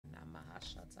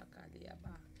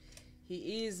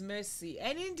He is mercy.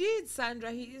 And indeed,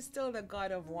 Sandra, he is still the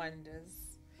God of wonders.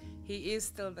 He is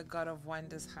still the God of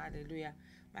wonders. Hallelujah.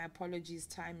 My apologies.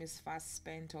 Time is fast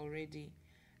spent already.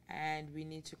 And we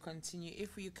need to continue.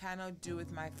 If you cannot do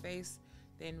with my face,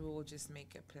 then we will just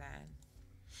make a plan.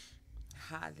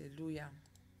 Hallelujah.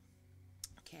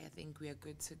 Okay, I think we are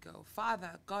good to go.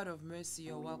 Father, God of mercy,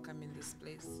 you're welcome in this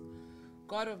place.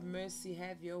 God of mercy,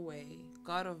 have your way.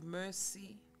 God of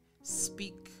mercy,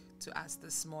 speak to us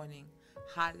this morning.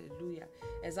 Hallelujah.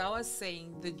 As I was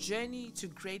saying, the journey to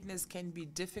greatness can be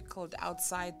difficult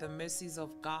outside the mercies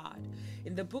of God.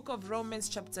 In the book of Romans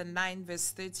chapter 9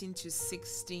 verse 13 to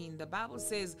 16, the Bible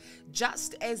says,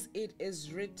 just as it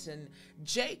is written,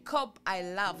 Jacob I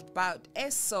loved, but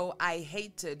Esau I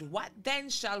hated. What then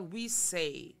shall we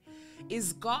say?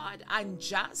 Is God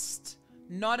unjust?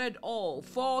 Not at all.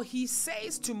 For he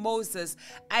says to Moses,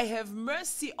 I have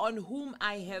mercy on whom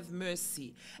I have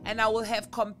mercy, and I will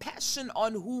have compassion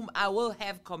on whom I will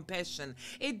have compassion.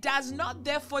 It does not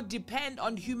therefore depend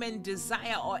on human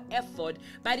desire or effort,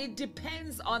 but it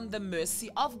depends on the mercy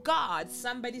of God.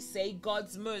 Somebody say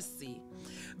God's mercy.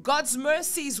 God's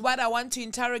mercy is what I want to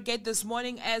interrogate this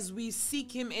morning as we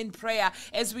seek him in prayer,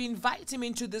 as we invite him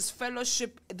into this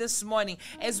fellowship this morning,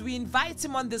 as we invite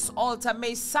him on this altar.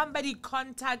 May somebody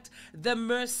contact the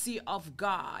mercy of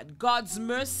God. God's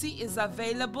mercy is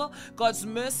available. God's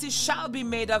mercy shall be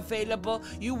made available.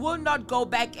 You will not go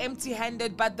back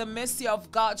empty-handed, but the mercy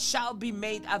of God shall be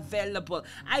made available.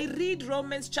 I read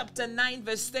Romans chapter 9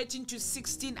 verse 13 to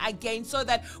 16 again so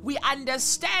that we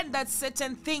understand that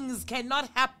certain things cannot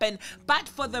happen but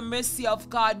for the mercy of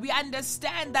God. We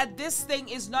understand that this thing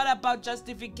is not about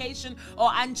justification or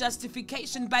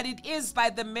unjustification, but it is by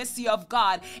the mercy of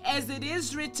God. As it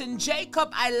is written, Jacob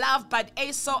I loved, but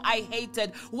Esau I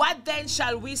hated. What then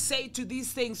shall we say to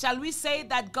these things? Shall we say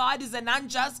that God is an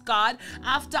unjust God?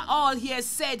 After all, he has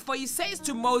said, for he says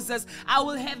to Moses, I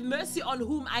will have mercy on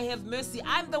whom I have mercy.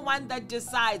 I'm the one that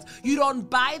decides. You don't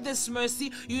buy this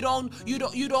mercy. You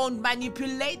don't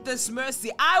manipulate this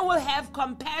mercy. I will have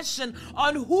compassion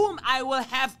on whom I will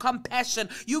have compassion.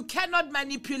 You cannot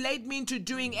manipulate me into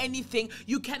doing anything.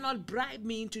 You cannot bribe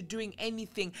me into doing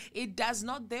anything. It does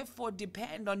not therefore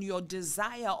depend on your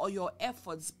desire or your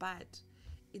efforts, but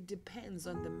it depends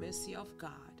on the mercy of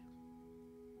God.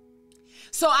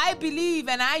 So I believe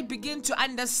and I begin to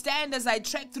understand as I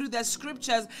trek through the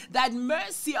scriptures that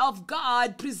mercy of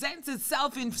God presents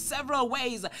itself in several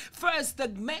ways. First, the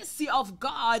mercy of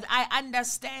God, I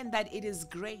understand that it is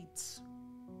great.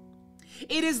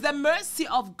 It is the mercy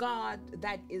of God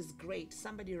that is great.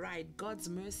 Somebody write, God's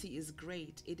mercy is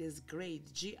great. It is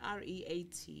great.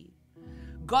 G-R-E-A-T.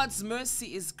 God's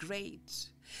mercy is great.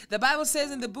 The Bible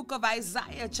says in the book of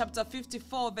Isaiah chapter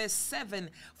 54 verse 7,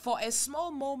 for a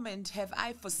small moment have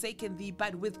I forsaken thee,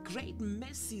 but with great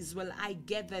mercies will I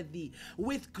gather thee.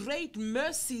 With great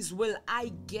mercies will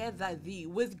I gather thee.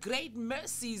 With great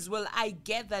mercies will I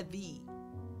gather thee.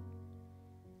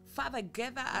 Father,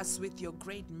 gather us with your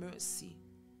great mercy.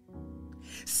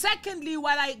 Secondly,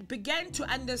 what I began to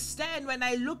understand when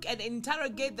I look and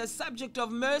interrogate the subject of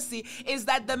mercy is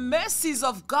that the mercies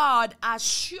of God are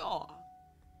sure.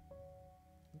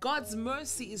 God's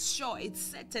mercy is sure. It's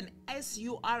certain,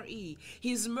 S-U-R-E.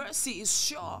 His mercy is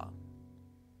sure.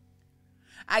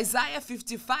 Isaiah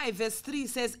 55 verse 3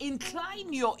 says,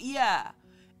 incline your ear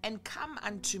and come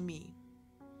unto me.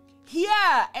 Hear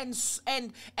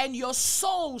and your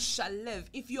soul shall live.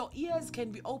 If your ears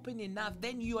can be open enough,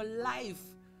 then your life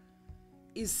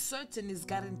is certain, is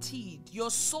guaranteed.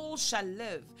 Your soul shall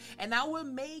live, and I will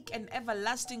make an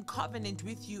everlasting covenant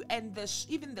with you, and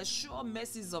even the sure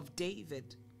mercies of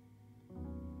David.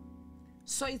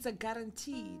 So it's a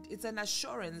guaranteed, it's an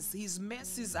assurance. His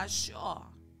mercies are sure.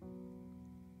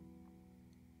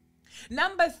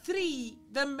 Number 3,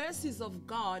 the mercies of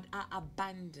God are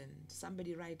abundant.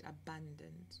 Somebody write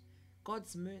abundant.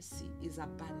 God's mercy is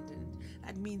abundant.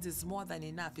 That means it's more than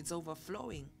enough. It's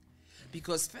overflowing.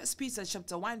 Because 1 Peter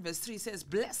chapter 1 verse 3 says,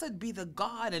 blessed be the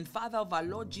God and Father of our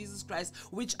Lord Jesus Christ,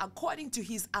 which according to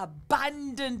his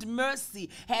abundant mercy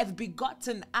hath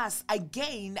begotten us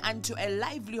again unto a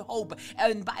lively hope,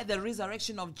 and by the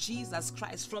resurrection of Jesus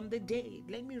Christ from the dead.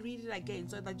 Let me read it again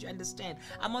so that you understand.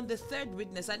 I'm on the third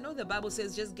witness. I know the Bible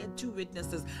says just get 2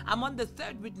 witnesses. I'm on the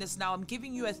third witness now. I'm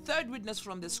giving you a third witness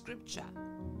from the scripture.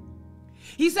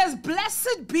 He says,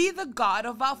 blessed be the God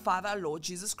of our Father, Lord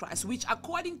Jesus Christ, which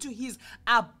according to his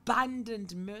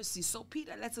abundant mercy. So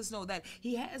Peter lets us know that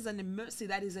he has a mercy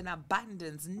that is in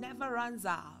abundance, never runs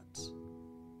out.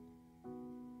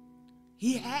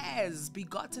 He has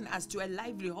begotten us to a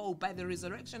lively hope by the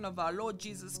resurrection of our Lord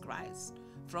Jesus Christ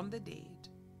from the dead.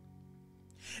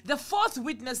 The fourth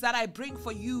witness that I bring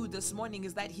for you this morning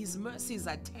is that his mercies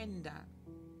are tender.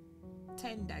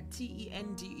 Tender,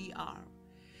 T-E-N-D-E-R.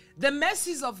 The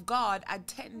mercies of God are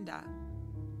tender.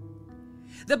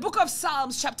 The book of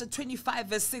Psalms chapter 25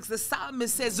 verse 6, the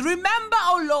psalmist says, "Remember,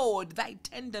 O Lord, thy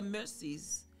tender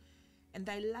mercies and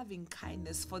thy loving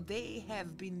kindness, for they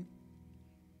have been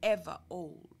ever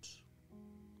old,"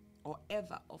 or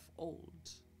ever of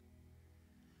old.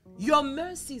 Your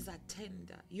mercies are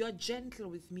tender. You're gentle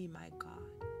with me, my God.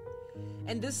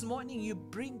 And this morning you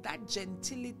bring that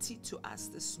gentility to us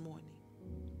this morning.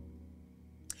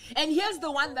 And here's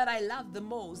the one that I love the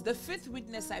most. The fifth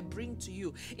witness I bring to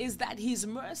you is that his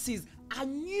mercies are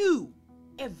new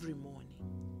every morning.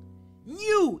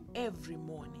 New every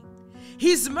morning.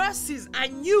 His mercies are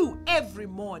new every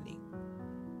morning.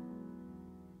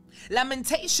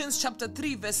 Lamentations chapter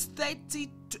 3 verse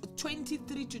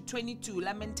 23 to 22.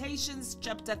 Lamentations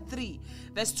chapter 3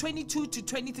 verse 22 to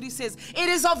 23 says, "It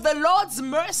is of the Lord's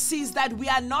mercies that we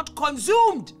are not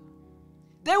consumed.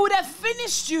 They would have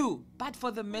finished you, but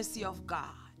for the mercy of God.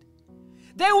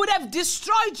 They would have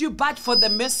destroyed you, but for the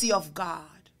mercy of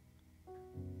God."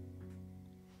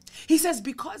 He says,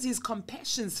 because his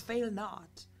compassions fail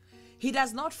not. He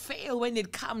does not fail when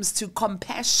it comes to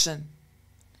compassion.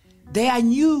 They are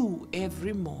new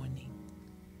every morning.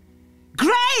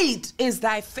 Great is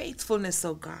thy faithfulness,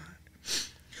 O God.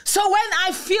 So when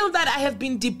I feel that I have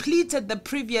been depleted the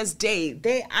previous day,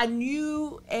 they are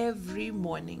new every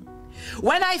morning.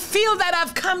 When I feel that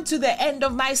I've come to the end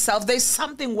of myself, there's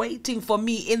something waiting for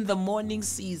me in the morning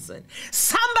season.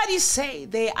 Somebody say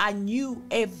they are new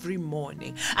every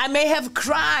morning. I may have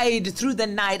cried through the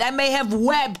night. I may have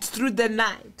wept through the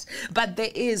night. But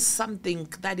there is something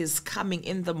that is coming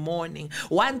in the morning.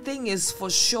 One thing is for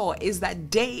sure is that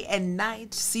day and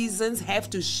night seasons have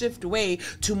to shift way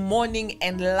to morning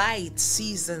and light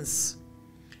seasons.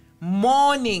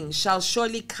 Morning shall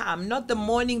surely come. Not the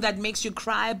morning that makes you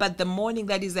cry, but the morning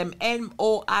that is M-O-R-N-I-N-G-S.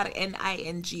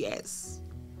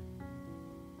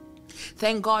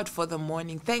 Thank God for the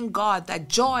morning. Thank God that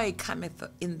joy cometh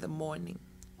in the morning.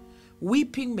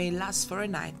 Weeping may last for a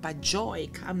night, but joy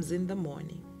comes in the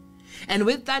morning. And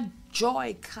with that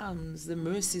joy comes the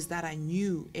mercies that are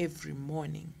new every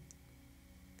morning.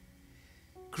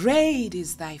 Great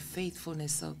is thy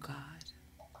faithfulness, O God.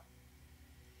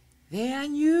 They are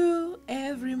new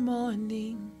every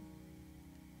morning,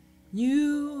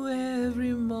 new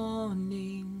every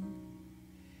morning.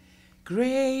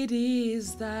 Great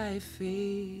is thy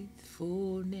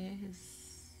faithfulness.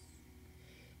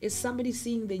 Is somebody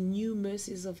seeing the new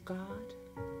mercies of God?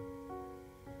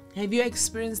 Have you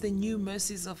experienced the new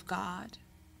mercies of God?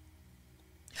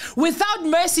 Without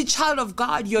mercy, child of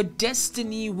God, your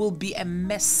destiny will be a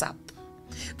mess up.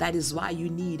 That is why you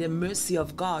need a mercy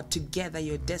of God to gather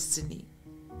your destiny.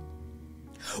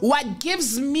 What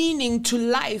gives meaning to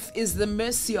life is the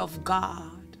mercy of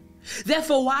God.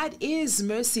 Therefore, what is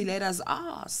mercy? Let us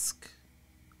ask.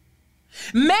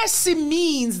 Mercy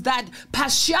means that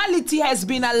partiality has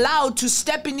been allowed to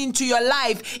step into your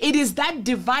life. It is that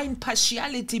divine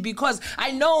partiality, because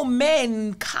I know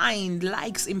mankind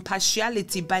likes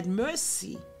impartiality, but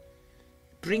mercy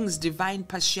brings divine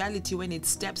partiality when it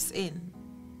steps in.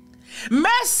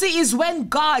 Mercy is when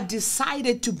God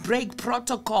decided to break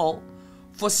protocol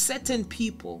for certain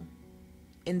people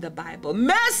in the Bible.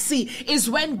 Mercy is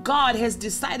when God has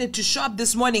decided to show up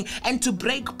this morning and to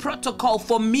break protocol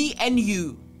for me and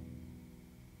you.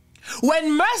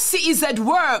 When mercy is at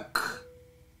work,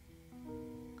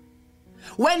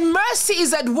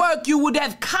 you would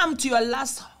have come to your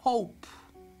last hope.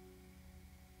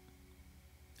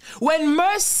 When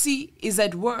mercy is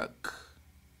at work,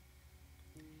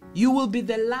 you will be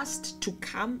the last to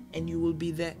come and you will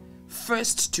be the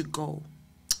first to go.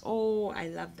 Oh, I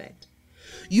love that.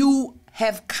 You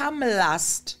have come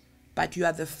last, but you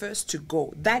are the first to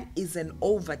go. That is an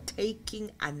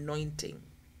overtaking anointing.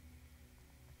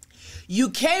 You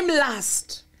came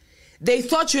last. They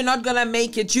thought you're not going to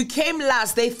make it. You came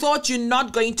last. They thought you're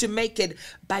not going to make it,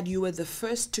 but you were the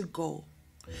first to go.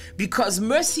 Because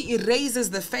mercy erases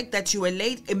the fact that you were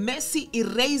late. Mercy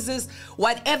erases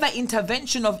whatever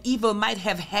intervention of evil might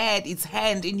have had its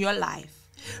hand in your life.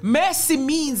 Mercy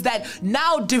means that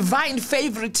now divine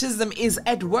favoritism is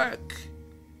at work.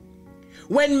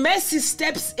 When mercy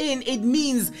steps in, it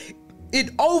means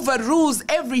it overrules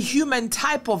every human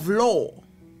type of law.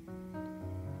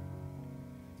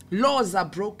 Laws are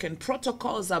broken,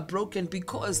 protocols are broken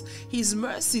because his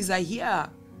mercies are here.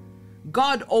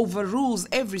 God overrules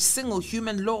every single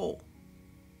human law.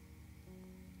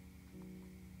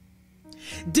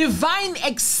 Divine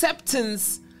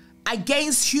acceptance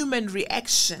against human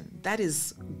reaction, that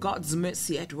is God's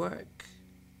mercy at work.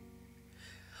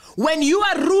 When you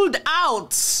are ruled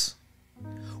out,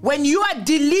 when you are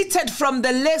deleted from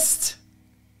the list,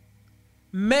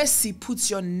 mercy puts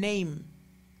your name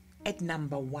at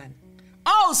number 1.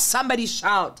 Oh, somebody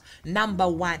shout, number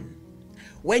 1.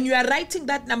 When you are writing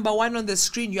that number 1 on the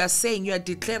screen, you are saying, you are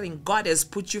declaring God has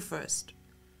put you first.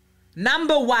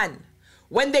 Number 1.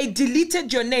 When they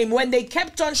deleted your name, when they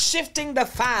kept on shifting the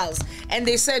files and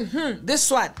they said, this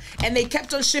one, and they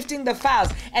kept on shifting the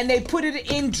files and they put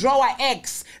it in drawer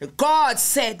X, God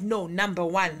said, no, number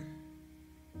 1.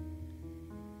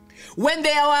 When they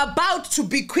were about to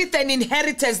bequeath an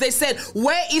inheritance, they said,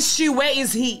 where is she? Where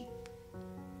is he?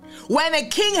 When a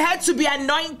king had to be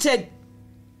anointed,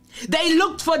 they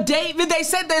looked for David. They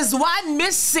said, there's one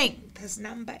missing. There's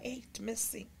number 8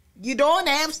 missing. You don't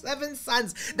have 7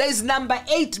 sons. There's number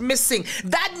 8 missing.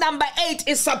 That number 8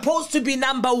 is supposed to be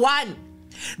number 1.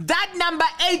 That number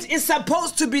 8 is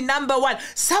supposed to be number 1.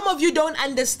 Some of you don't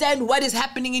understand what is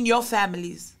happening in your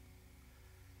families.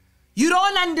 You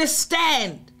don't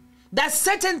understand that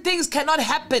certain things cannot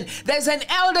happen. There's an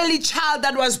elderly child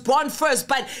that was born first,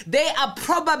 but they are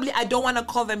probably, I don't want to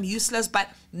call them useless, but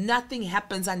nothing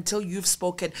happens until you've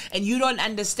spoken. And you don't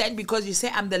understand because you say,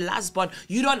 I'm the last born.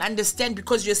 You don't understand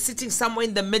because you're sitting somewhere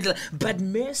in the middle. But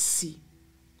mercy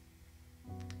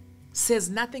says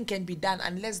nothing can be done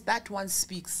unless that one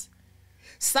speaks.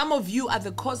 Some of you are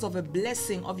the cause of a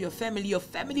blessing of your family. Your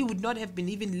family would not have been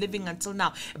even living until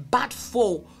now, but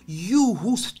for you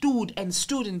who stood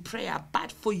in prayer,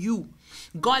 but for you.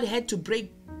 God had to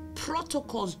break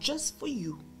protocols just for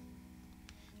you.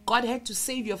 God had to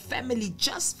save your family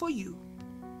just for you.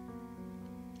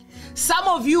 Some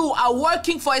of you are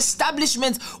working for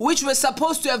establishments which were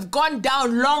supposed to have gone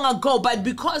down long ago, but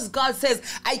because God says,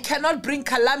 I cannot bring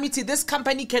calamity, this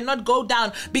company cannot go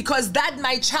down, because that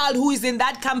my child who is in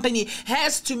that company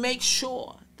has to make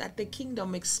sure that the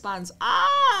kingdom expands.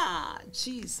 Ah,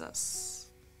 Jesus.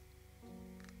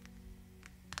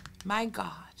 My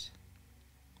God.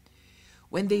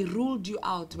 When they ruled you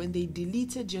out, when they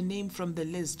deleted your name from the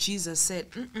list, Jesus said,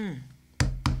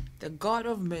 the God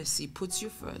of mercy puts you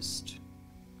first.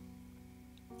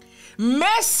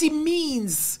 Mercy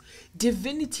means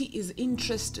divinity is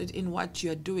interested in what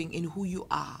you're doing, in who you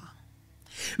are.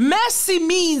 Mercy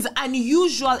means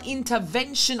unusual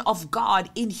intervention of God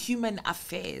in human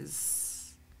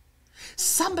affairs.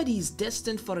 Somebody is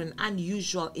destined for an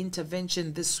unusual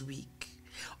intervention this week.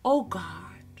 Oh God.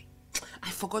 I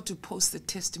forgot to post the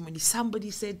testimony. Somebody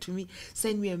said to me,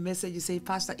 send me a message. You say,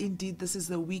 Pastor, indeed, this is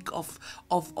the week of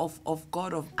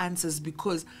God of answers,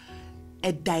 because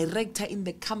a director in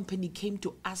the company came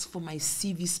to ask for my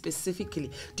CV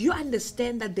specifically. Do you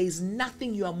understand that there's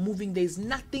nothing you are moving, there's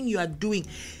nothing you are doing?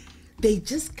 They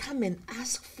just come and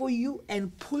ask for you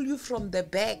and pull you from the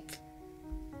back.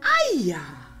 Aya,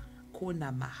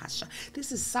 Kona Mahasha.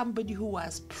 This is somebody who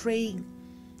was praying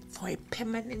for a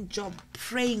permanent job,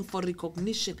 praying for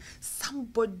recognition.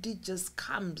 Somebody just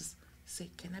comes, say,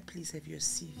 can I please have your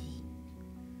CV?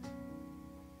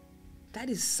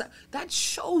 That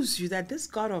shows you that this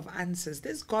God of answers,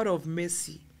 this God of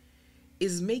mercy,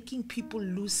 is making people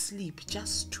lose sleep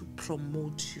just to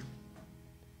promote you.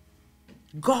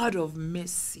 God of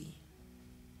mercy.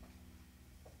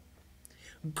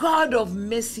 God of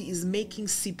mercy is making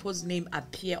Sipho's name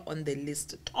appear on the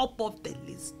list, top of the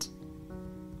list.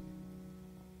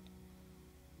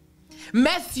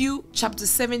 Matthew chapter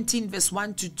 17 verse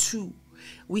 1 to 2,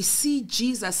 we see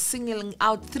Jesus singling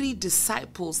out 3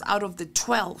 disciples out of the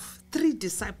 12. 3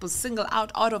 disciples singled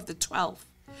out of the 12.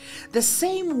 The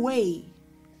same way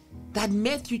that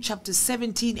Matthew chapter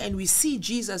 17, and we see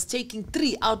Jesus taking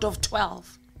 3 out of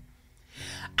 12.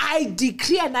 I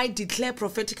decree and I declare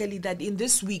prophetically that in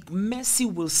this week, mercy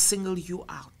will single you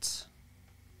out.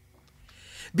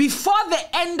 Before the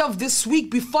end of this week,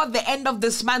 before the end of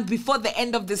this month, before the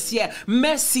end of this year,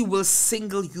 mercy will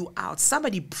single you out.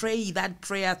 Somebody pray that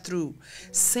prayer through.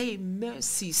 Say,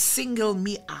 mercy, single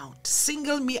me out.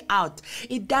 Single me out.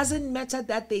 It doesn't matter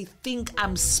that they think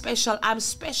I'm special. I'm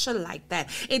special like that.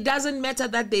 It doesn't matter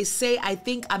that they say I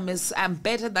think I'm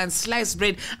better than sliced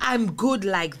bread. I'm good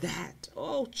like that.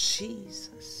 Oh,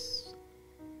 Jesus.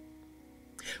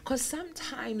 Because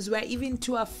sometimes we're even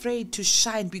too afraid to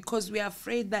shine because we're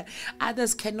afraid that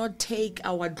others cannot take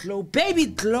our glow. Baby,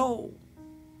 glow.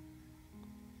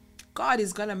 God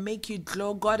is going to make you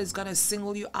glow. God is going to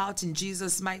single you out in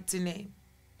Jesus' mighty name.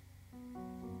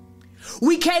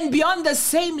 We can be on the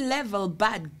same level,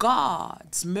 but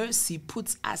God's mercy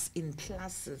puts us in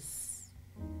classes.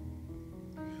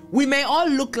 We may all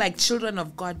look like children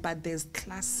of God, but there's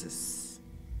classes.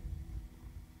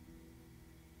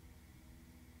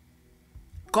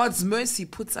 God's mercy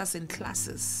puts us in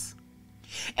classes.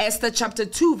 Esther chapter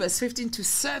 2 verse 15 to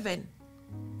 7.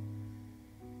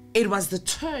 It was the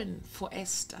turn for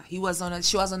Esther. She was on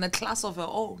a class of her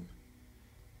own.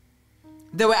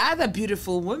 There were other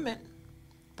beautiful women,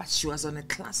 but she was on a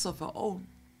class of her own.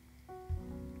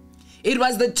 It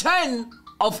was the turn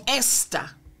of Esther.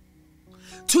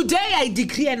 Today I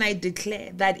decree and I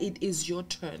declare that it is your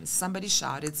turn. Somebody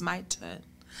shout, it's my turn.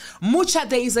 Mucha,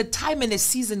 there is a time and a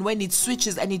season when it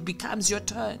switches and it becomes your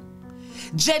turn.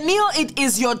 Janelle, it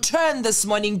is your turn this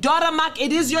morning. Daughter Mark,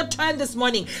 it is your turn this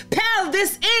morning. Pal,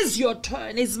 this is your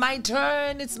turn. It's my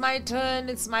turn. It's my turn.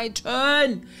 It's my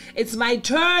turn. It's my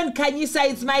turn. Can you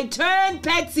say it's my turn,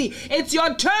 Patsy? It's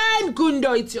your turn,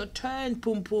 Gundo. It's your turn,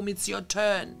 Pum Pum. It's your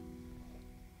turn.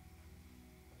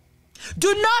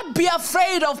 Do not be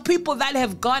afraid of people that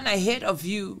have gone ahead of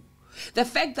you. The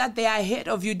fact that they are ahead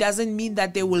of you doesn't mean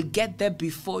that they will get there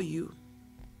before you.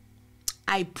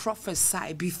 I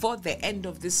prophesy before the end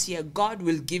of this year, God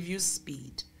will give you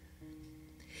speed.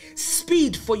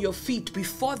 Speed for your feet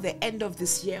before the end of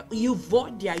this year.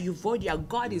 Euvodia,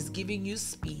 God is giving you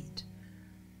speed.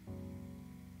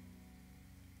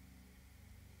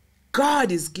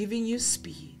 God is giving you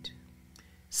speed.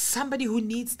 Somebody who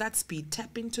needs that speed,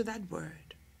 tap into that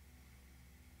word.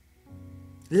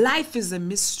 Life is a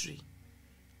mystery.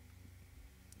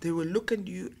 They will look at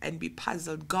you and be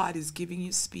puzzled. God is giving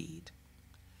you speed.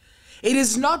 It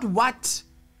is not what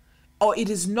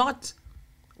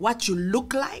you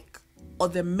look like or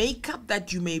the makeup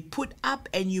that you may put up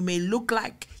and you may look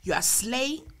like you are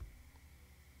slaying.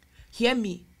 Hear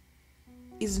me.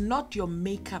 It's not your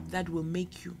makeup that will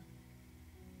make you.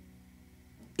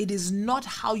 It is not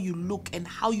how you look and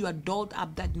how you are dolled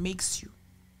up that makes you.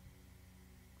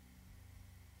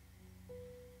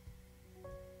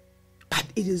 But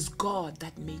it is God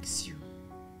that makes you.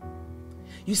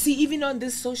 You see, even on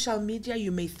this social media,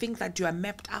 you may think that you are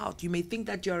mapped out. You may think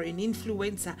that you're an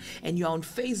influencer and you're on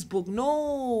Facebook.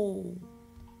 No.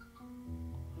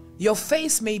 Your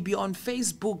face may be on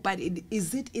Facebook, but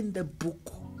is it in the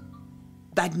book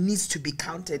that needs to be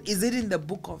counted? Is it in the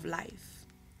book of life?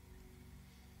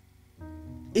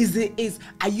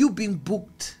 Are you being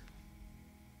booked?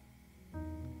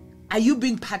 Are you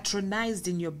being patronized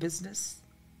in your business?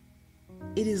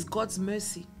 It is God's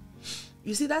mercy.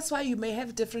 You see, that's why you may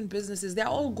have different businesses. They're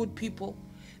all good people.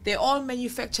 They all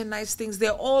manufacture nice things. They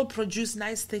all produce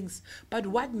nice things. But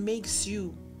what makes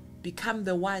you become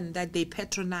the one that they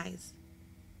patronize?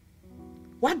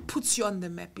 What puts you on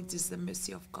the map? It is the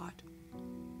mercy of God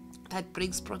that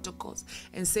breaks protocols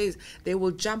and says they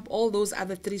will jump all those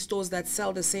other 3 stores that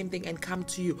sell the same thing and come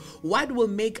to you. What will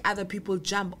make other people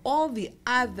jump? All the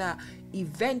other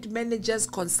event managers,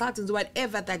 consultants,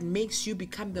 whatever that makes you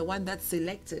become the one that's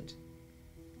selected.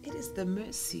 It is the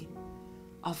mercy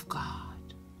of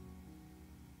God.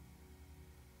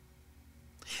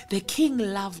 The king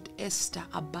loved Esther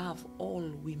above all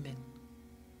women.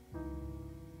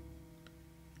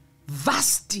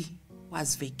 Vashti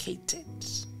was vacated.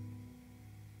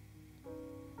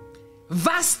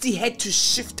 Vashti had to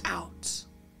shift out.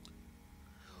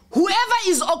 Whoever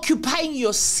is occupying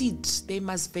your seat, they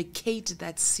must vacate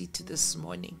that seat this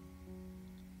morning.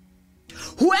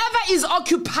 Whoever is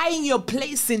occupying your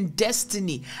place in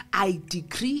destiny, I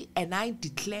decree and I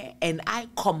declare and I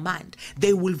command,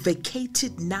 they will vacate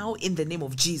it now in the name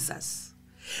of Jesus.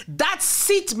 That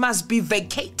seat must be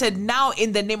vacated now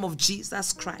in the name of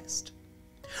Jesus Christ.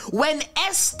 When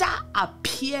Esther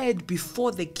appeared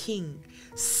before the king,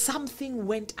 something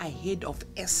went ahead of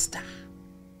Esther.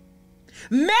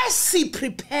 Mercy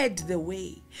prepared the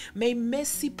way. May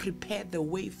mercy prepare the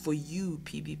way for you,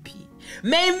 PVP.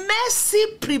 May mercy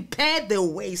prepare the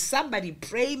way. Somebody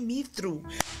pray me through.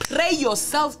 Pray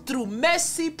yourself through.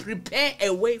 Mercy prepare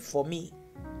a way for me.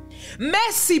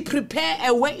 Mercy prepare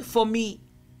a way for me.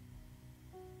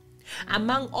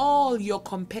 Among all your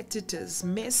competitors,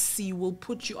 mercy will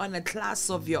put you on a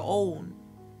class of your own.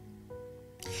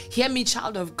 Hear me,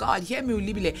 child of God. Hear me,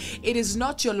 Ulibile. It is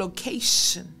not your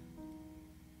location,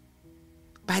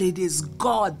 but it is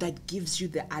God that gives you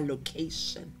the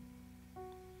allocation.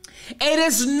 It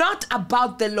is not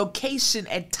about the location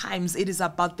at times. It is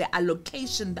about the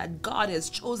allocation that God has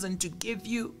chosen to give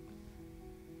you.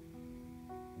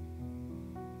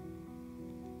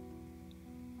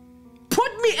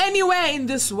 Put me anywhere in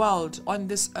this world, on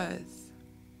this earth.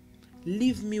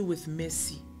 Leave me with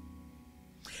mercy.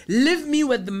 Leave me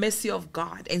with the mercy of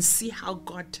God and see how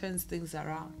God turns things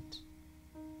around.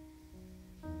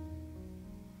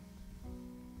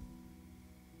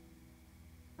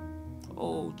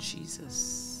 Oh,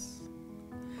 Jesus.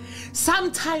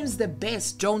 Sometimes the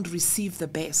best don't receive the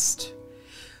best.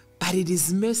 But it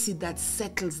is mercy that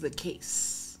settles the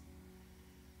case.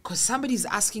 Because somebody's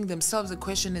asking themselves a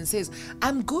question and says,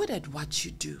 I'm good at what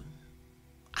you do.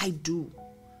 I do.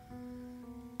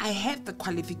 I have the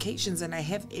qualifications and I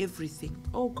have everything.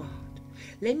 Oh God,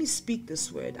 let me speak this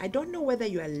word. I don't know whether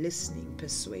you are listening.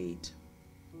 Persuade.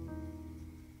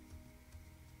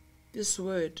 This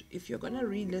word, if you're going to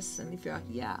re-listen, if you're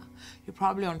here, you're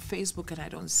probably on Facebook and I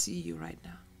don't see you right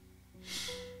now.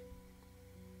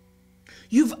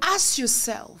 You've asked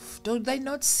yourself, do they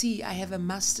not see I have a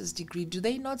master's degree? Do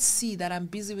they not see that I'm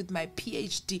busy with my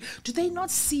PhD? Do they not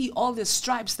see all the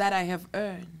stripes that I have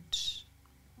earned?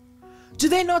 Do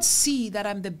they not see that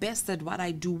I'm the best at what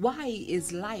I do? Why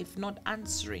is life not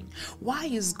answering? Why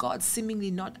is God seemingly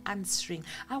not answering?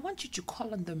 I want you to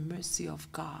call on the mercy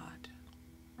of God.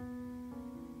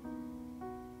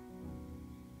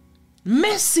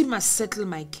 Mercy must settle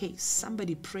my case.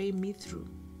 Somebody pray me through.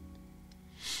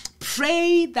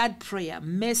 Pray that prayer.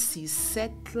 Mercy,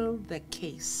 settle the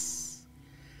case.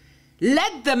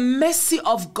 Let the mercy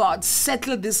of God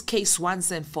settle this case once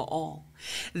and for all.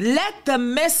 Let the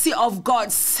mercy of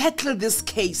God settle this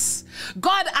case.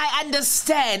 God, I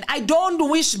understand. I don't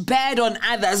wish bad on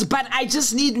others, but I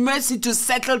just need mercy to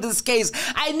settle this case.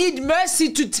 I need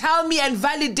mercy to tell me and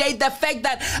validate the fact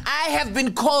that I have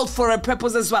been called for a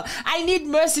purpose as well. I need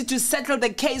mercy to settle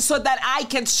the case so that I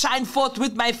can shine forth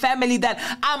with my family, that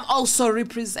I'm also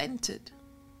represented.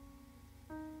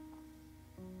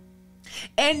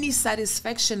 Any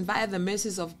satisfaction via the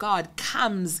mercies of God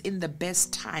comes in the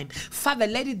best time. Father,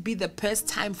 let it be the best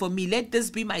time for me. Let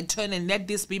this be my turn and let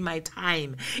this be my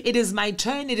time. It is my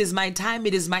turn, it is my time,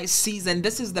 it is my season.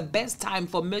 This is the best time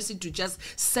for mercy to just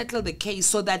settle the case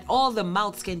so that all the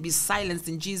mouths can be silenced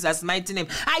in Jesus' mighty name.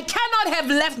 I cannot have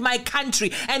left my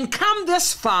country and come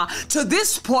this far to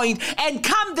this point and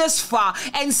come this far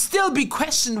and still be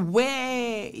questioned,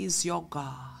 where is your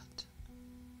God?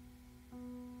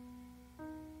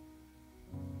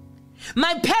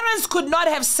 My parents could not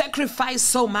have sacrificed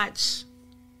so much.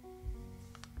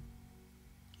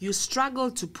 You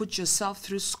struggle to put yourself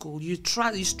through school. You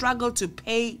struggle to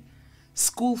pay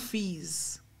school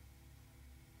fees.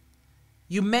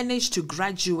 You managed to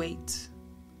graduate.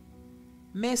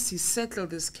 Mercy, settle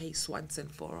this case once and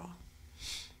for all.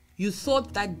 You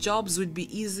thought that jobs would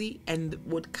be easy and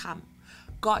would come.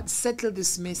 God, settle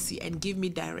this mercy and give me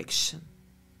direction.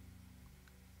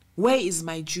 Where is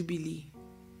my jubilee?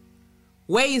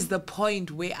 Where is the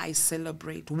point where I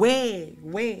celebrate? Where?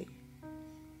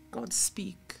 God,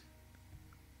 speak.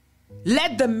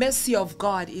 Let the mercy of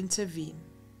God intervene.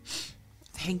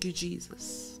 Thank you,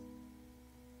 Jesus.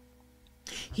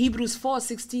 Hebrews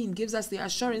 4:16 gives us the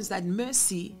assurance that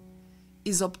mercy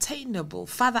is obtainable.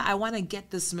 Father, I want to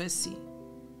get this mercy.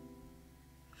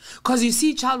 Because you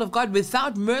see, child of God,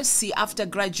 without mercy after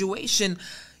graduation,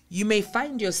 you may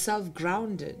find yourself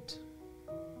grounded.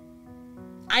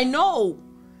 I know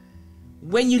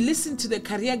when you listen to the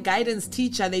career guidance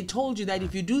teacher, they told you that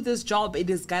if you do this job, it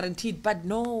is guaranteed. But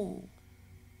no.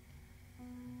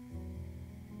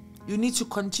 You need to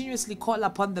continuously call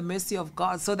upon the mercy of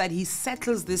God so that He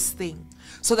settles this thing,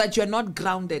 so that you're not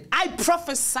grounded. I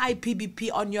prophesy, PBP,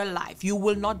 on your life. You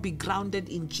will not be grounded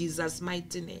in Jesus'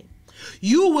 mighty name.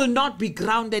 You will not be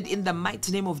grounded in the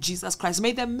mighty name of Jesus Christ.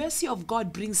 May the mercy of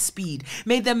God bring speed.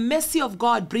 May the mercy of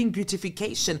God bring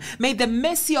beautification. May the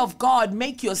mercy of God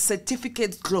make your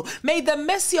certificates glow. May the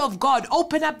mercy of God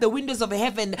open up the windows of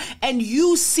heaven and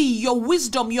you see your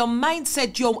wisdom, your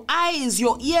mindset, your eyes,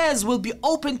 your ears will be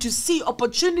open to see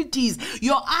opportunities.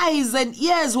 Your eyes and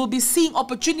ears will be seeing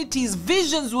opportunities.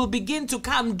 Visions will begin to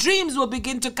come. Dreams will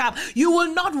begin to come. You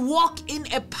will not walk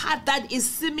in a path that is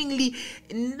seemingly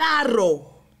narrow.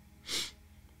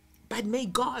 But may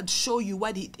God show you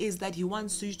what it is that He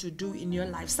wants you to do in your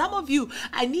life. Some of you,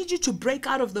 I need you to break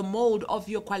out of the mold of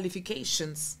your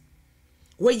qualifications,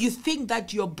 where you think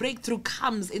that your breakthrough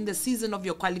comes in the season of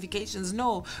your qualifications.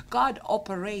 No, God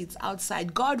operates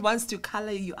outside. God wants to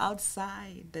color you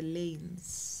outside the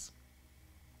lanes.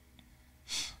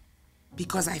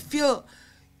 Because I feel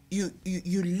you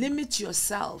limit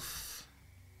yourself.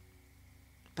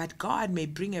 But God may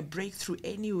bring a breakthrough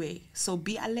anyway. So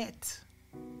be alert.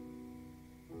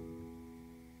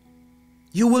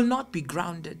 You will not be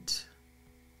grounded.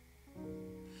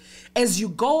 As you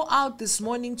go out this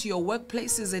morning to your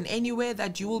workplaces and anywhere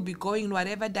that you will be going, in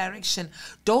whatever direction,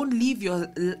 don't leave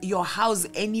your house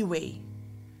anyway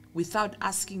without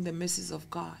asking the mercies of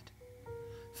God.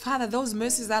 Father, those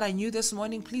mercies that I knew this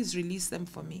morning, please release them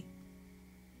for me.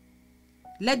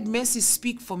 Let mercy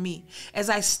speak for me. As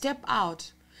I step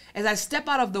out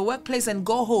of the workplace and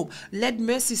go home, let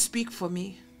mercy speak for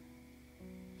me.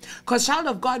 Because, child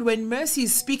of God, when mercy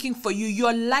is speaking for you,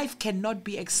 your life cannot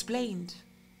be explained.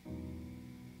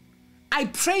 I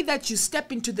pray that you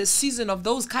step into the season of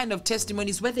those kind of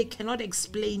testimonies where they cannot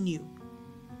explain you.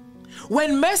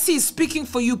 When mercy is speaking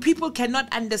for you, people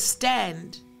cannot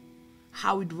understand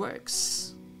how it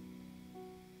works.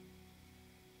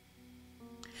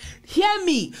 Hear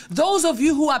me. Those of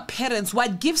you who are parents,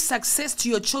 what gives success to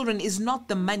your children is not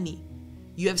the money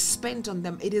you have spent on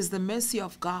them. It is the mercy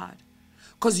of God.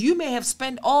 Because you may have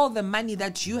spent all the money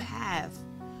that you have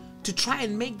to try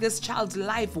and make this child's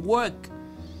life work,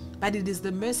 but it is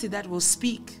the mercy that will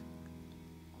speak.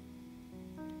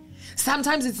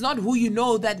 Sometimes it's not who you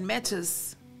know that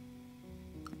matters,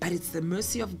 but it's the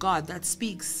mercy of God that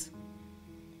speaks.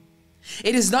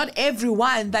 It is not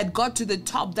everyone that got to the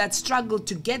top that struggled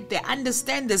to get there.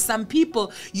 Understand there's some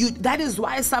people, that is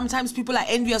why sometimes people are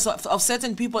envious of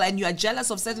certain people, and you are jealous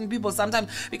of certain people sometimes,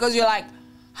 because you're like,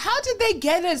 how did they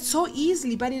get it so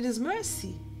easily? But it is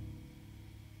mercy.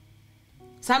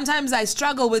 Sometimes I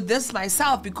struggle with this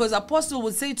myself, because Apostle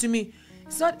would say to me,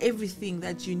 it's not everything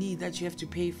that you need that you have to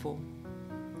pay for.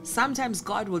 Sometimes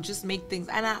God will just make things.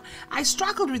 And I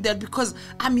struggled with that because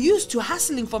I'm used to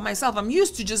hustling for myself. I'm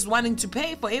used to just wanting to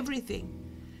pay for everything.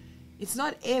 It's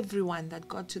not everyone that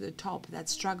got to the top that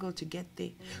struggled to get there.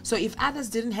 So if others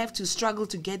didn't have to struggle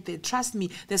to get there, trust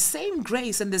me, the same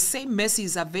grace and the same mercy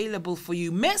is available for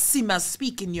you. Mercy must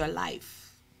speak in your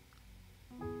life.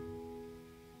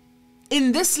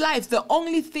 In this life, the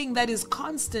only thing that is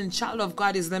constant, child of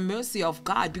God, is the mercy of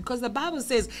God, because the Bible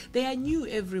says they are new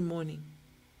every morning.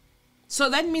 So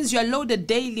that means you're loaded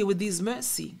daily with His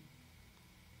mercy.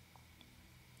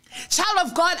 Child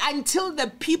of God, until the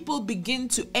people begin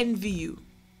to envy you,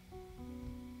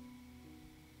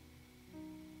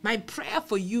 my prayer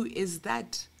for you is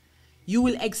that you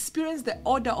will experience the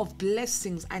order of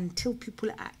blessings until people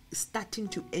are starting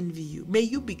to envy you. May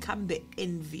you become the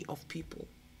envy of people.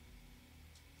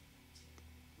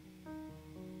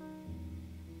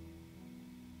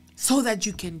 So that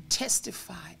you can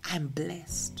testify, I'm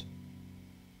blessed.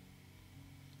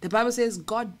 The Bible says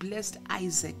God blessed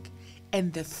Isaac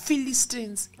and the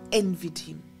Philistines envied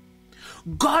him.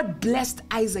 God blessed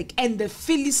Isaac and the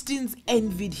Philistines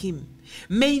envied him.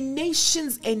 May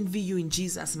nations envy you in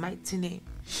Jesus' mighty name.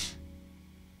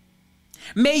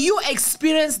 May you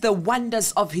experience the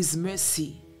wonders of His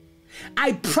mercy.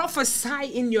 I prophesy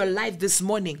in your life this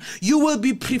morning, you will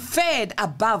be preferred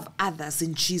above others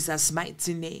in Jesus'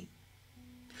 mighty name.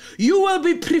 You will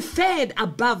be preferred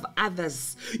above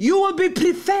others. You will be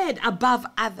preferred above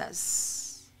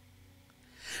others.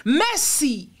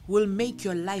 Mercy will make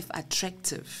your life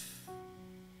attractive.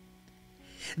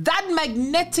 That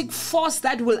magnetic force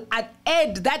that will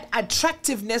add that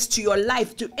attractiveness to your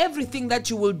life, to everything that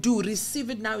you will do, receive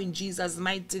it now in Jesus'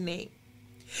 mighty name.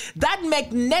 That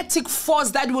magnetic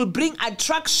force that will bring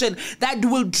attraction, that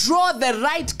will draw the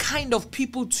right kind of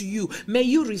people to you, may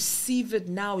you receive it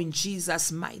now in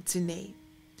Jesus' mighty name.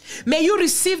 May you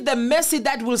receive the mercy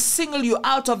that will single you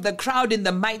out of the crowd in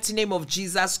the mighty name of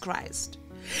Jesus Christ.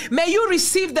 May you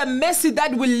receive the mercy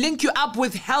that will link you up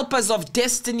with helpers of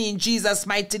destiny in Jesus'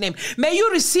 mighty name. May you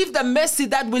receive the mercy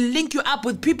that will link you up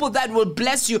with people that will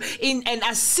bless you and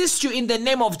assist you in the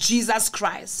name of Jesus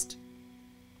Christ.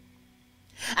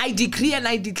 I decree and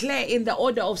I declare in the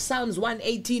order of Psalms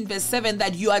 118 verse 7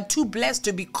 that you are too blessed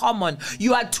to be common.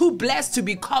 You are too blessed to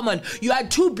be common. You are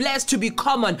too blessed to be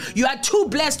common. You are too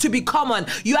blessed to be common.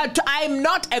 I am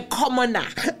not a commoner.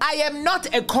 I am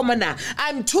not a commoner.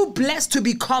 I'm too blessed to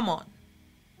be common.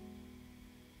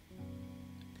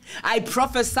 I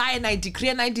prophesy and I decree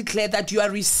and I declare that you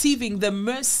are receiving the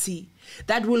mercy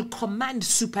that will command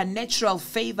supernatural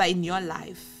favor in your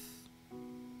life.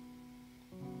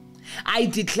 I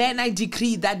declare and I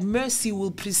decree that mercy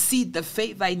will precede the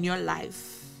favor in your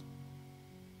life.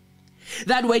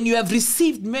 That when you have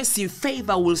received mercy,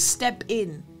 favor will step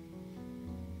in.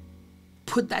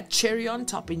 Put that cherry on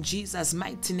top in Jesus'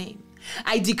 mighty name.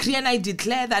 I decree and I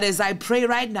declare that as I pray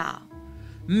right now,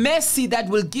 mercy that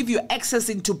will give you access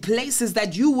into places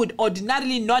that you would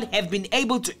ordinarily not have been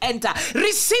able to enter.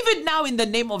 Receive it now in the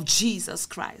name of Jesus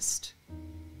Christ.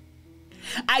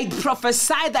 I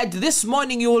prophesy that this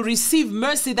morning you will receive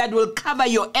mercy that will cover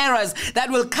your errors, that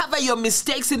will cover your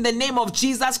mistakes in the name of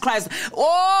Jesus Christ.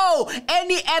 Oh,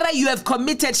 any error you have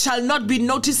committed shall not be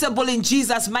noticeable in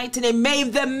Jesus' mighty name. May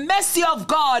the mercy of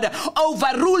God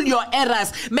overrule your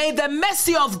errors. May the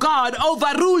mercy of God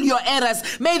overrule your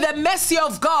errors. May the mercy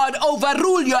of God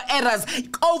overrule your errors,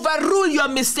 overrule your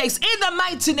mistakes in the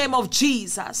mighty name of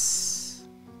Jesus.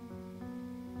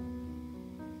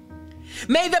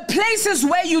 May the places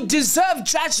where you deserve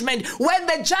judgment, when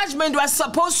the judgment was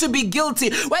supposed to be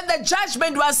guilty, when the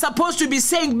judgment was supposed to be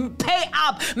saying, pay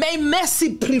up, may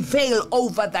mercy prevail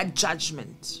over that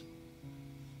judgment.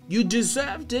 You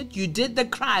deserved it, you did the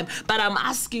crime, but I'm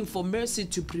asking for mercy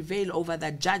to prevail over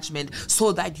that judgment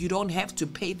so that you don't have to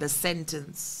pay the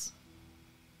sentence.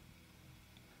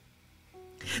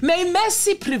 May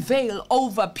mercy prevail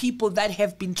over people that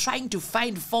have been trying to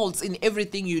find faults in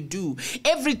everything you do.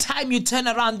 Every time you turn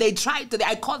around,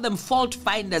 I call them fault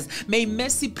finders. May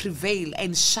mercy prevail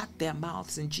and shut their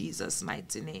mouths in Jesus'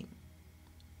 mighty name.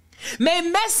 May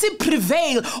mercy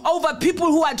prevail over people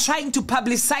who are trying to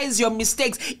publicize your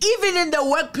mistakes, even in the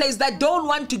workplace, that don't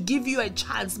want to give you a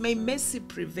chance. May mercy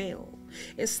prevail.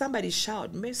 As somebody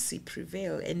shout, mercy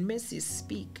prevail, and mercy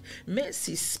speak.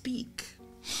 Mercy speak.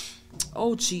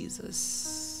 Oh,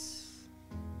 Jesus.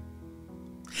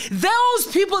 Those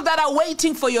people that are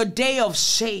waiting for your day of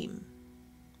shame,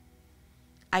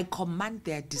 I command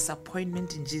their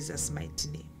disappointment in Jesus' mighty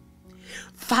name.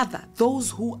 Father,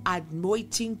 those who are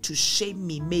waiting to shame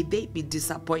me, may they be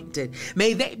disappointed.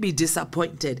 May they be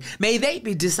disappointed. May they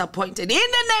be disappointed. In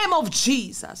the name of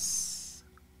Jesus.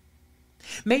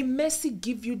 May mercy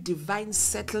give you divine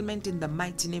settlement in the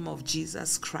mighty name of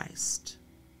Jesus Christ.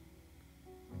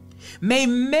 May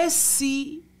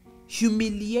mercy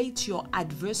humiliate your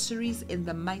adversaries in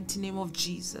the mighty name of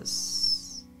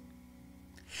Jesus.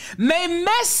 May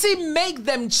mercy make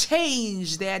them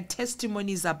change their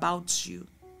testimonies about you.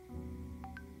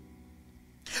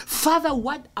 Father,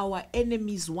 what our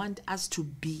enemies want us to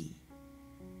be,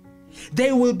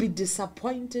 they will be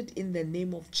disappointed in the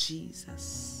name of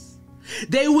Jesus.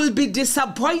 They will be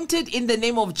disappointed in the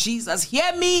name of Jesus.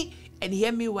 Hear me and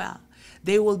hear me well.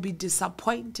 They will be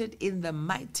disappointed in the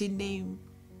mighty name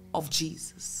of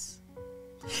Jesus.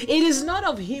 It is not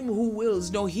of him who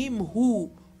wills, nor him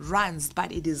who runs,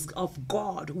 but it is of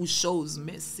God who shows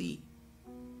mercy.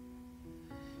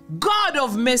 God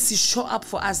of mercy, show up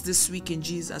for us this week in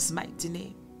Jesus' mighty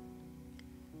name.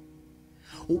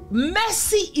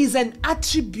 Mercy is an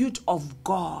attribute of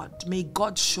God. May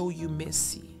God show you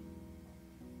mercy.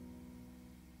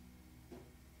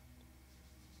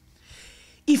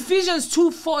 Ephesians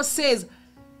 2:4 says,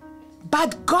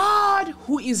 but God,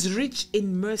 who is rich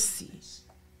in mercy,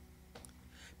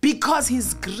 because of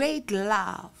his great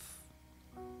love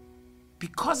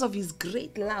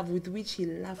with which he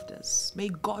loved us, may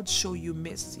God show you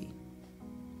mercy.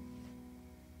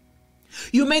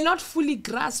 You may not fully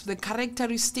grasp the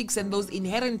characteristics and those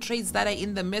inherent traits that are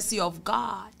in the mercy of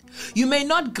God. You may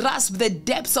not grasp the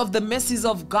depths of the mercies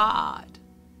of God.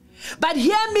 But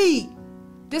hear me.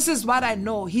 This is what I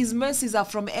know. His mercies are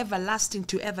from everlasting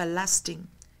to everlasting.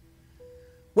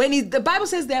 When the Bible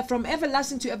says they are from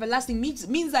everlasting to everlasting,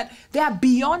 means that they are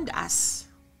beyond us.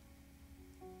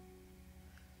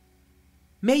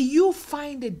 May you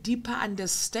find a deeper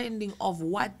understanding of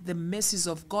what the mercies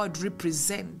of God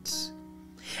represent.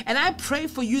 And I pray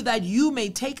for you that you may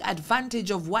take advantage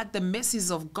of what the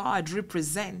mercies of God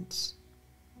represent.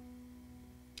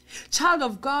 Child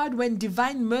of God, when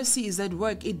divine mercy is at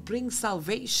work, it brings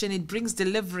salvation, it brings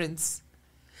deliverance.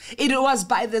 It was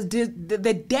by the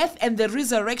death and the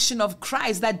resurrection of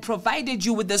Christ that provided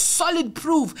you with the solid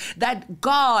proof that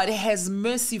God has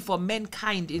mercy for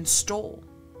mankind in store.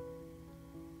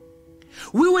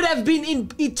 We would have been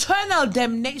in eternal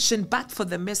damnation but for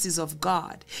the mercies of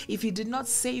God. If he did not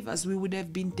save us, we would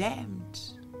have been damned.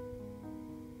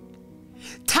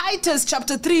 Titus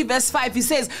chapter 3 verse 5, he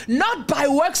says, not by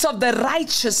works of the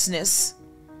righteousness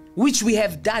which we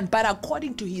have done, but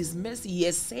according to his mercy he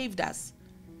has saved us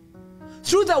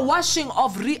through the washing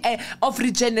of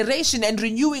regeneration and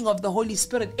renewing of the Holy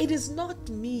Spirit. It is not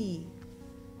me.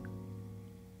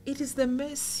 It is the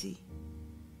mercy.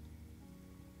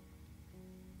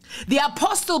 The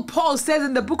Apostle Paul says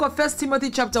in the book of 1 Timothy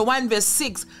chapter 1 verse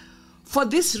 6, for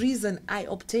this reason I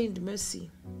obtained mercy.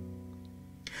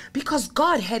 Because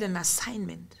God had an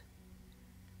assignment.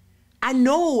 I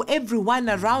know everyone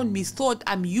around me thought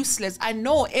I'm useless. I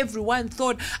know everyone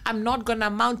thought I'm not going to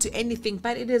amount to anything.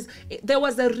 But there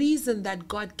was a reason that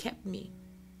God kept me.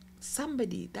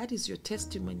 Somebody, that is your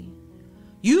testimony.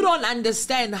 You don't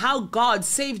understand how God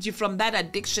saved you from that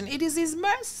addiction. It is his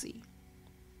mercy.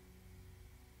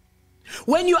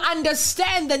 When you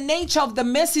understand the nature of the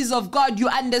mercies of God, you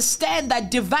understand that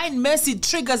divine mercy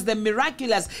triggers the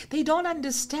miraculous. They don't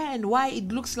understand why it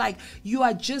looks like you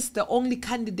are just the only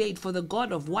candidate for the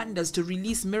God of wonders to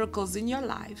release miracles in your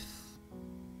life.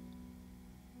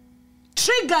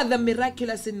 Trigger the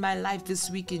miraculous in my life this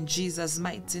week in Jesus'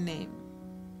 mighty name.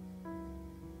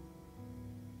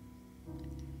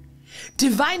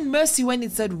 Divine mercy, when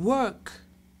it's at work,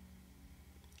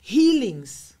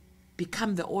 healings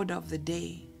become the order of the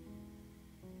day.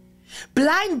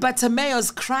 Blind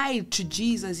Bartimaeus cried to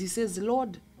Jesus. He says,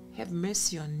 Lord, have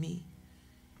mercy on me.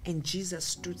 And Jesus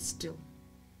stood still.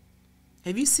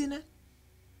 Have you seen it?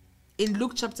 In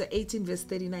Luke chapter 18, verse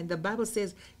 39, the Bible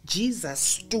says, Jesus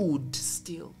stood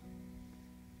still.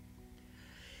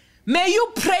 May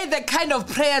you pray the kind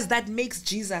of prayers that makes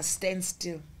Jesus stand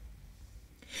still.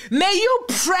 May you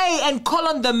pray and call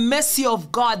on the mercy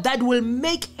of God that will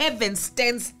make heaven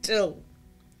stand still.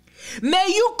 May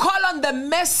you call on the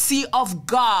mercy of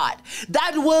God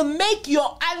that will make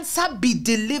your answer be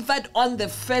delivered on the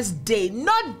first day.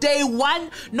 Not day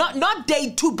one, not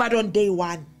day two, but on day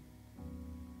one.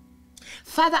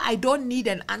 Father, I don't need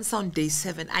an answer on day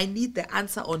 7. I need the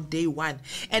answer on day 1.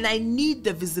 And I need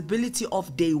the visibility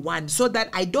of day 1 so that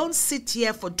I don't sit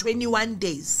here for 21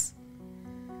 days.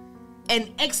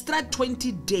 An extra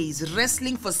 20 days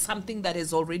wrestling for something that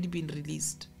has already been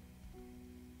released.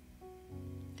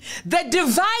 The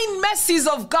divine mercies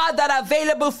of God that are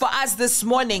available for us this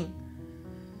morning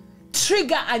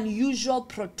trigger unusual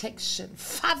protection.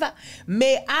 Father,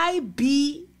 may I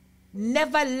be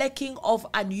never lacking of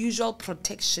unusual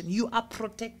protection. You are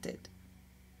protected.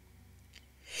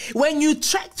 When you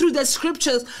track through the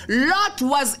scriptures, Lot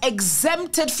was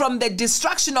exempted from the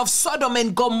destruction of Sodom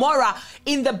and Gomorrah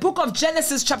in the book of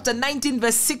Genesis chapter 19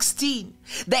 verse 16.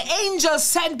 The angels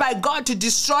sent by God to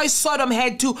destroy Sodom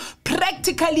had to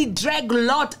practically drag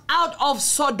Lot out of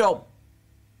Sodom.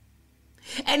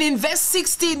 And in verse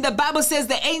 16, the Bible says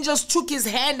the angels took his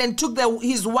hand and took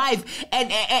his wife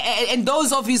and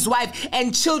those of his wife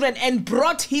and children and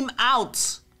brought him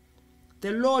out.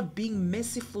 The Lord being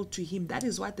merciful to him. That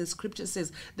is what the scripture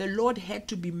says. The Lord had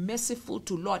to be merciful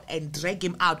to Lot and drag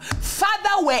him out.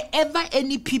 Father, wherever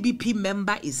any PBP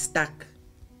member is stuck,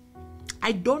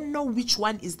 I don't know which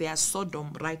one is their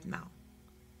Sodom right now.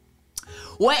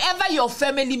 Wherever your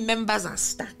family members are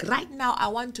stuck, right now I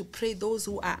want to pray those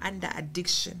who are under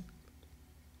addiction.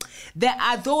 There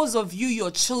are those of you,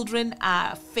 your children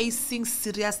are facing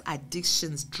serious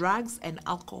addictions, drugs and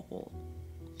alcohol.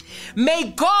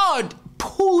 May God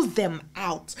pull them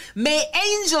out. May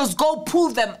angels go pull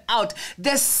them out.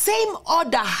 The same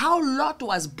order how Lot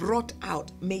was brought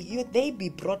out, may they be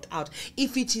brought out.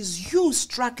 If it is you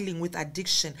struggling with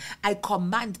addiction, I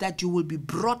command that you will be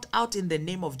brought out in the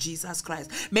name of Jesus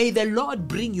Christ. May the Lord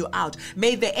bring you out.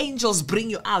 May the angels bring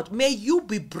you out. May you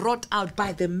be brought out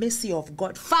by the mercy of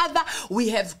God. Father, we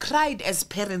have cried as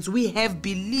parents. We have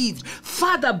believed.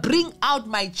 Father, bring out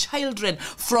my children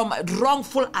from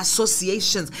wrongful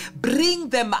associations. Bring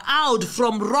them out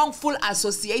from wrongful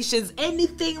associations.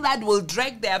 Anything that will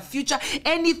drag their future,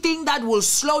 anything that will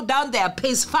slow down their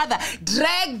pace, Father,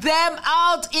 drag them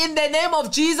out in the name of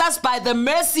Jesus by the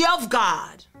mercy of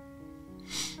God.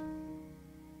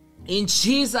 In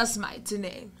Jesus' mighty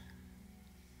name.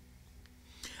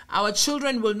 Our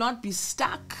children will not be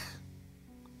stuck.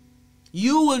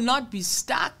 You will not be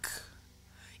stuck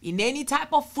in any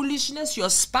type of foolishness. Your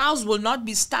spouse will not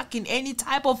be stuck in any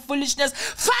type of foolishness.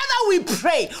 Father, we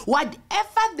pray,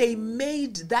 whatever they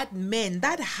made that man,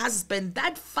 that husband,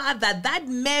 that father, that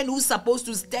man who's supposed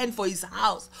to stand for his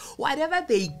house, whatever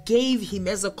they gave him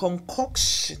as a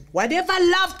concoction, whatever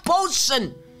love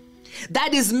potion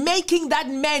that is making that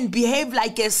man behave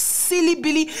like a silly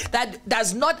billy that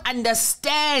does not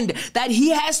understand that he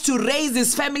has to raise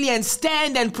his family and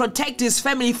stand and protect his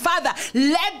family. Father,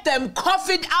 let them cough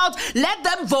it out. Let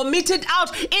them vomit it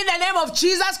out in the name of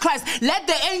Jesus Christ. Let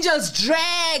the angels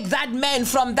drag that man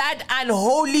from that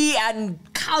unholy and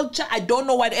culture, I don't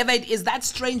know, whatever it is, that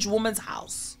strange woman's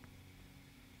house.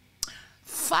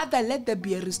 Father, let there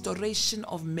be a restoration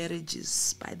of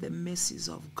marriages by the mercies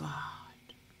of God.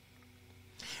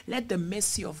 Let the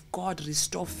mercy of God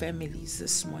restore families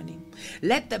this morning.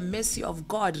 Let the mercy of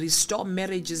God restore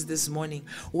marriages this morning.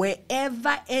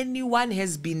 Wherever anyone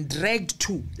has been dragged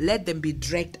to, let them be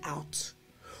dragged out.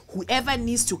 Whoever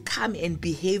needs to come and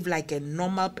behave like a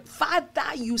normal,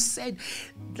 Father, you said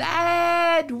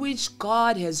that which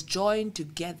God has joined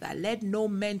together, let no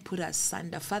man put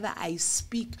asunder. Father, I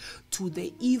speak to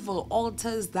the evil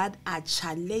altars that are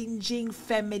challenging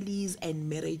families and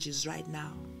marriages right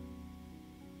now.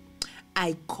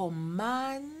 I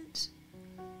command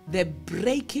the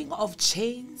breaking of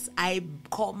chains. I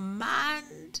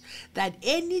command that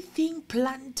anything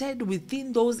planted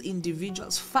within those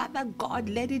individuals, Father God,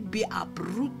 let it be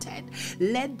uprooted.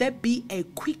 Let there be a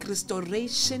quick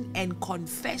restoration and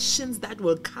confessions that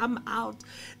will come out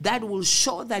that will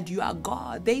show that you are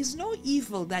God. There is no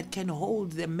evil that can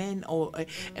hold the man or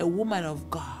a woman of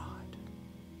God.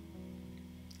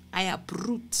 I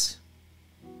uproot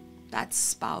that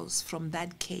spouse from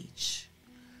that cage.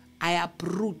 I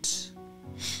uproot.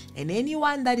 And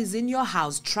anyone that is in your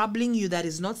house troubling you that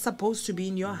is not supposed to be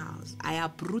in your house, I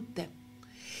uproot them.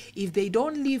 If they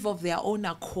don't leave of their own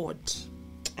accord,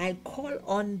 I call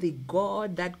on the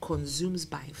God that consumes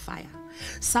by fire.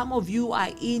 Some of you are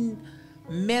in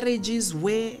marriages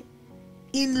where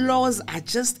in-laws are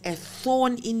just a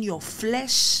thorn in your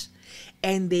flesh,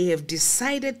 and they have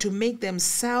decided to make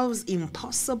themselves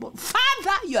impossible.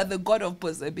 Father, you are the God of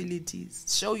possibilities.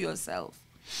 Show yourself.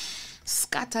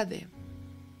 Scatter them.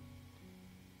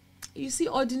 You see,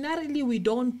 ordinarily we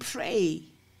don't pray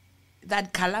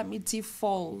that calamity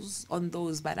falls on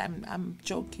those, but I'm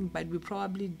joking, but we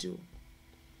probably do.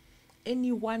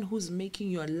 Anyone who's making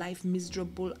your life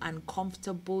miserable,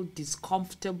 uncomfortable,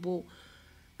 discomfortable,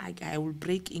 I will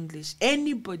break English.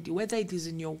 Anybody, whether it is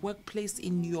in your workplace,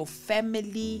 in your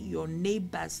family, your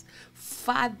neighbors,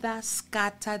 Father,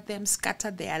 scatter them,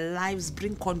 scatter their lives,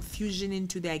 bring confusion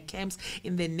into their camps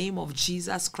in the name of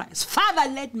Jesus Christ.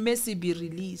 Father, let mercy be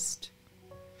released.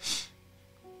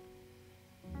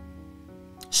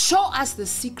 Show us the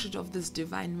secret of this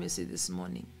divine mercy this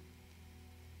morning,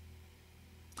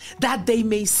 that they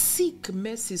may seek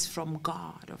mercies from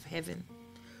God of heaven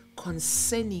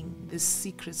concerning this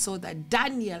secret, so that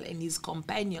Daniel and his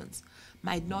companions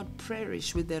might not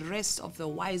perish with the rest of the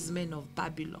wise men of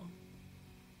Babylon.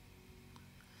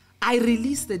 I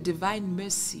release the divine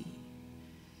mercy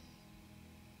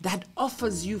that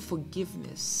offers you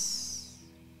forgiveness.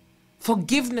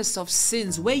 Forgiveness of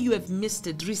sins. Where you have missed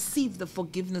it, receive the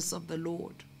forgiveness of the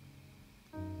Lord.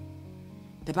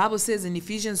 The Bible says in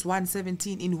Ephesians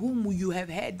 1:17, in whom you have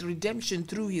had redemption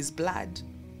through his blood,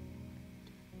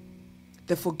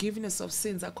 the forgiveness of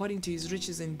sins according to his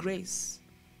riches and grace.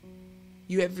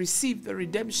 You have received the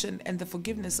redemption and the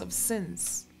forgiveness of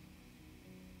sins.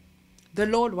 The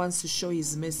Lord wants to show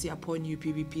his mercy upon you,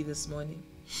 PVP, this morning.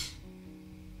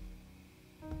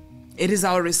 It is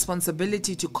our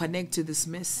responsibility to connect to this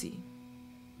mercy.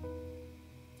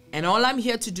 And all I'm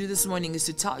here to do this morning is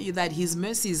to tell you that his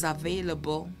mercy is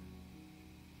available.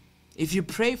 If you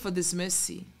pray for this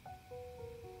mercy,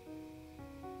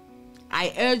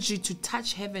 I urge you to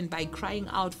touch heaven by crying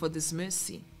out for this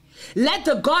mercy. Let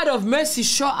the God of mercy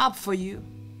show up for you.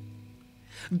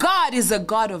 God is a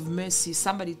God of mercy.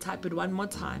 Somebody type it one more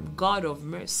time. God of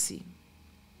mercy.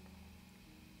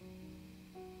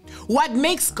 What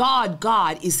makes God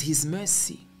God is his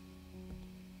mercy.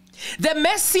 The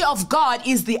mercy of God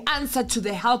is the answer to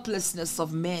the helplessness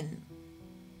of men.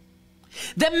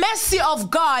 The mercy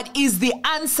of God is the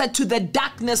answer to the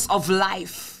darkness of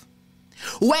life.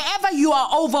 Wherever you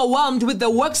are overwhelmed with the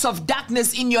works of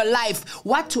darkness in your life,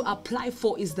 what to apply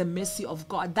for is the mercy of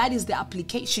God. That is the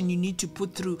application you need to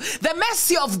put through. The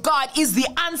mercy of God is the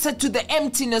answer to the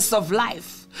emptiness of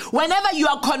life. Whenever you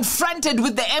are confronted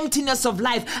with the emptiness of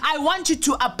life, I want you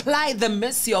to apply the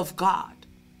mercy of God.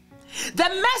 The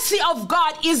mercy of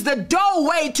God is the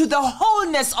doorway to the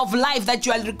wholeness of life that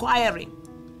you are requiring.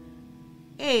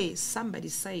 Hey, somebody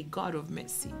say God of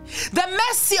mercy. The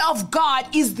mercy of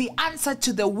God is the answer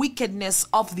to the wickedness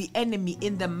of the enemy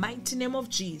in the mighty name of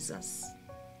Jesus.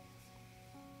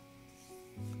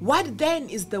 What then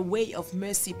is the way of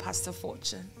mercy, Pastor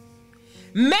Fortune?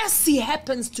 Mercy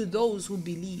happens to those who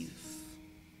believe.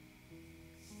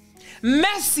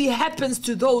 Mercy happens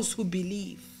to those who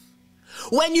believe.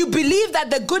 When you believe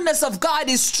that the goodness of God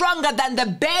is stronger than the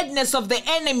badness of the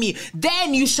enemy,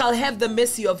 then you shall have the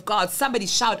mercy of God. Somebody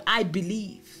shout, I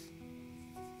believe.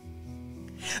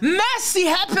 Mercy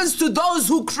happens to those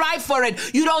who cry for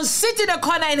it. You don't sit in a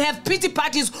corner and have pity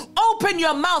parties. Open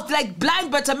your mouth like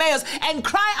blind Bartimaeus and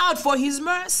cry out for his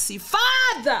mercy.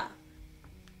 Father,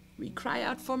 we cry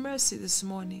out for mercy this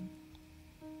morning.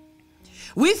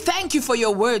 We thank you for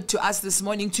your word to us this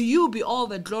morning. To you be all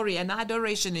the glory and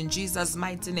adoration in Jesus'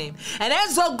 mighty name. And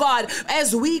as, oh God,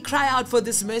 as we cry out for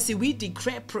this mercy, we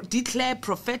declare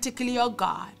prophetically, oh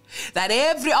God, that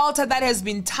every altar that has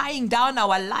been tying down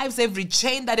our lives, every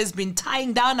chain that has been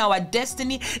tying down our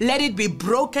destiny, let it be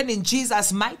broken in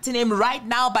Jesus' mighty name right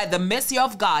now by the mercy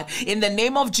of God, in the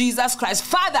name of Jesus Christ.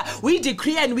 Father, we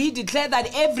decree and we declare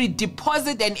that every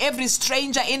deposit and every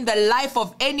stranger in the life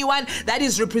of anyone that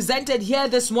is represented here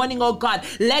this morning, oh God,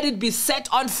 let it be set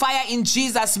on fire in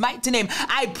Jesus' mighty name.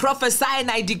 I prophesy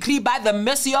and I decree by the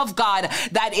mercy of God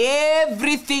that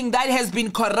everything that has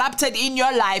been corrupted in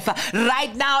your life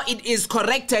right now, now it is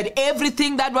corrected.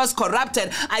 Everything that was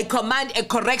corrupted, I command a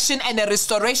correction and a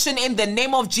restoration in the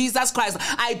name of Jesus Christ.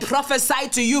 I prophesy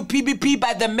to you, PBP,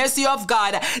 by the mercy of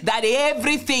God, that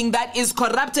everything that is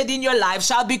corrupted in your life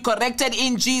shall be corrected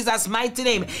in Jesus' mighty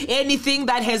name. Anything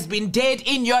that has been dead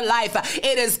in your life,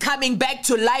 it is coming back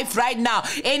to life right now.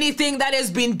 Anything that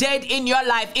has been dead in your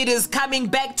life, it is coming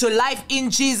back to life in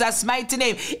Jesus' mighty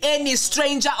name. Any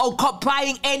stranger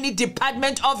occupying any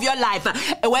department of your life,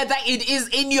 whether it is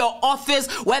in your office,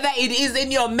 whether it is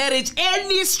in your marriage,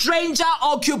 any stranger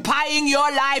occupying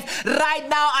your life right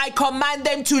now, I command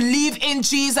them to leave in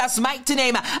Jesus' mighty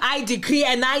name. I decree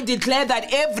and I declare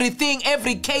that everything,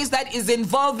 every case that is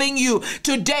involving you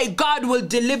today, God will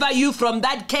deliver you from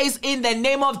that case in the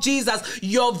name of Jesus.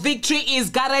 Your victory is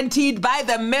guaranteed by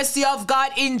the mercy of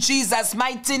God in Jesus'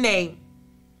 mighty name.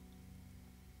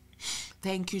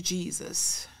 Thank you,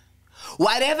 Jesus.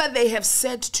 Whatever they have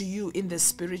said to you in the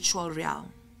spiritual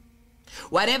realm,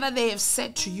 whatever they have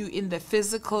said to you in the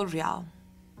physical realm,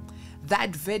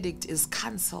 that verdict is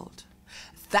cancelled.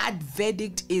 That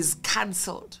verdict is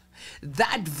cancelled.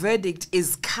 That verdict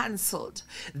is cancelled.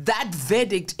 That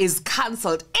verdict is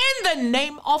cancelled in the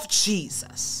name of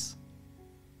Jesus.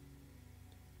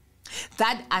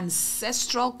 That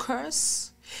ancestral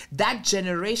curse, that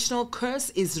generational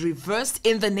curse is reversed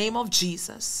in the name of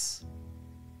Jesus.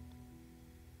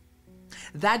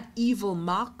 That evil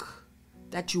mark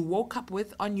that you woke up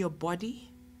with on your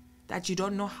body, that you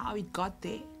don't know how it got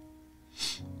there,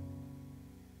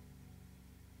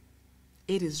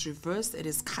 it is reversed, it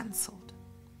is cancelled.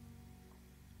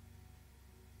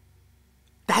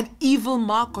 That evil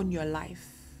mark on your life,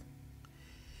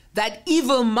 that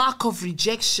evil mark of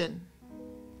rejection,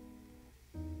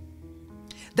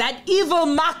 that evil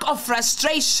mark of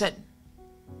frustration,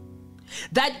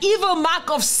 that evil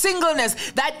mark of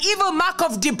singleness, that evil mark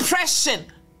of depression,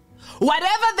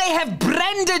 whatever they have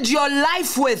branded your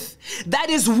life with that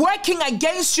is working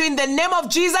against you, in the name of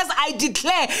Jesus, I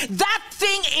declare that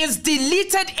thing is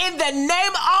deleted in the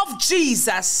name of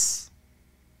Jesus.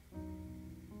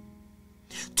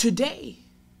 Today,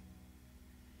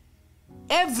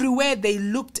 everywhere they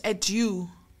looked at you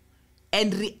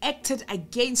and reacted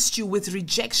against you with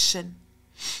rejection,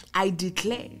 I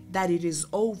declare that it is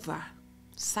over.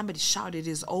 Somebody shout, it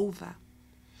is over.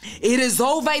 It is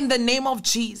over in the name of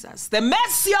Jesus. The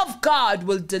mercy of God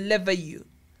will deliver you.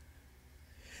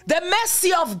 The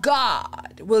mercy of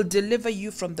God will deliver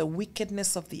you from the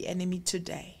wickedness of the enemy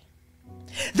today.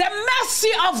 The mercy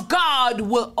of God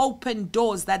will open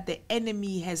doors that the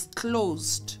enemy has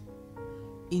closed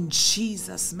in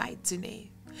Jesus' mighty name.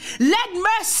 Let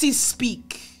mercy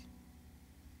speak.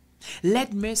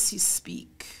 Let mercy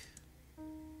speak.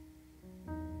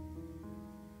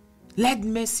 Let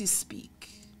mercy speak.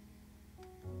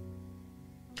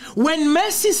 When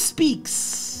mercy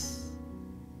speaks,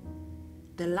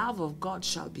 the love of God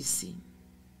shall be seen.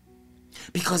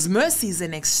 Because mercy is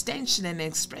an extension and an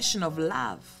expression of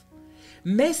love.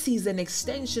 Mercy is an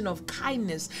extension of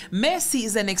kindness. Mercy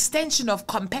is an extension of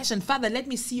compassion. Father, let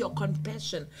me see your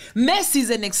compassion. Mercy is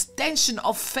an extension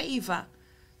of favor.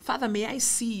 Father, may I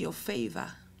see your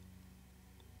favor.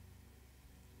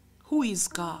 Who is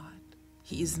God?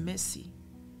 He is mercy.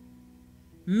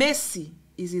 Mercy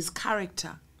is his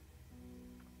character.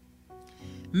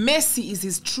 Mercy is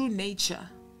his true nature.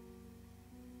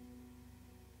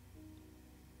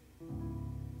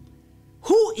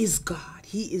 Who is God?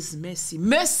 He is mercy.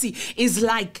 Mercy is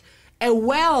like a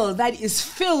well that is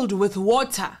filled with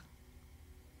water.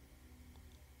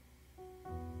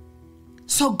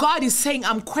 So God is saying,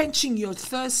 I'm quenching your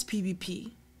thirst,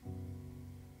 PBP.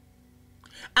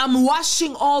 I'm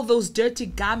washing all those dirty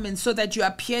garments so that you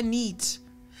appear neat.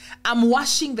 I'm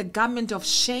washing the garment of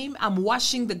shame. I'm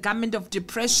washing the garment of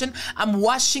depression. I'm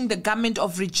washing the garment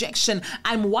of rejection.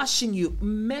 I'm washing you.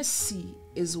 Mercy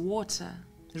is water.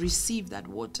 Receive that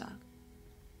water.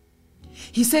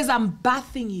 He says, I'm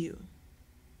bathing you.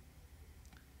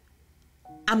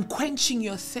 I'm quenching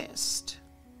your thirst.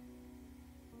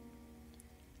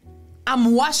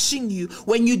 I'm washing you.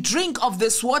 When you drink of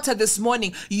this water this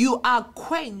morning, you are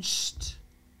quenched.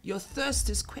 Your thirst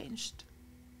is quenched.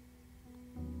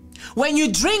 When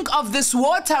you drink of this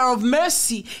water of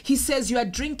mercy, he says you are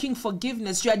drinking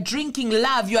forgiveness, you are drinking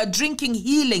love, you are drinking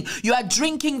healing, you are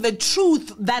drinking the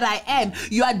truth that I am,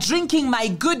 you are drinking my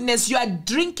goodness, you are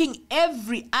drinking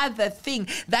every other thing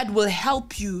that will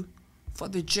help you for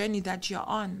the journey that you're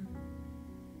on.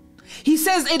 He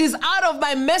says, it is out of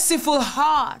my merciful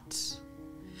heart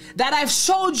that I've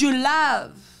showed you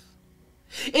love.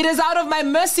 It is out of my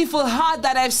merciful heart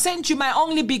that I've sent you my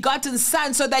only begotten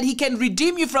Son, so that he can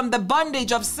redeem you from the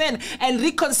bondage of sin and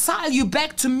reconcile you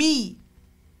back to me.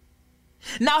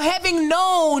 Now, having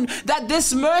known that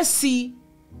this mercy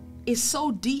is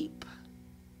so deep,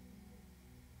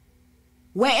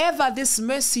 wherever this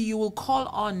mercy you will call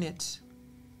on it,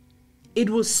 it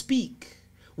will speak.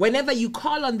 Whenever you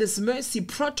call on this mercy,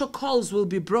 protocols will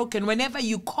be broken. Whenever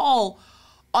you call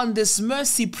on this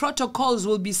mercy, protocols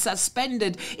will be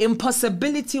suspended.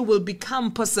 Impossibility will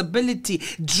become possibility.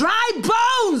 Dry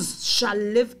bones shall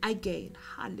live again.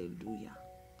 Hallelujah.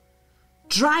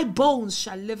 Dry bones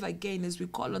shall live again as we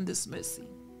call on this mercy.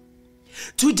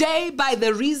 Today, by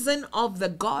the reason of the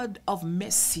God of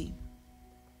mercy,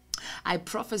 I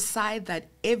prophesy that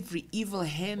every evil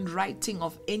handwriting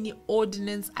of any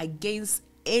ordinance against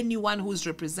anyone who's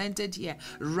represented here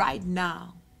right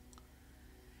now,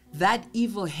 that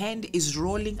evil hand is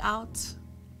rolling out.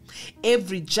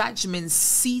 Every judgment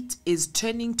seat is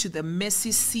turning to the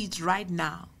mercy seat right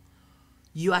now.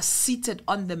 You are seated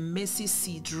on the mercy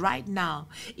seat right now.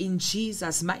 In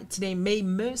Jesus' mighty name, may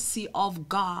mercy of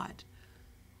God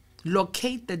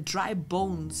locate the dry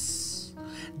bones.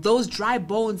 Those dry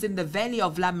bones in the valley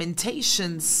of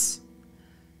lamentations.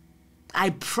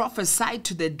 I prophesy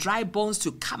to the dry bones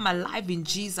to come alive in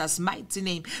Jesus' mighty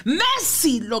name.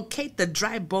 Mercy, locate the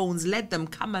dry bones. Let them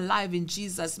come alive in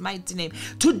Jesus' mighty name.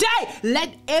 Today,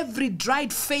 let every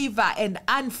dried favor and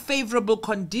unfavorable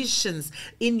conditions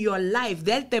in your life,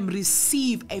 let them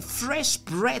receive a fresh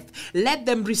breath. Let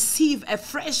them receive a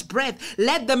fresh breath.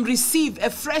 Let them receive a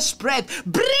fresh breath.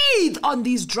 Breathe on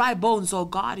these dry bones, oh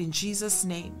God, in Jesus'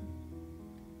 name.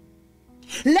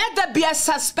 Let there be a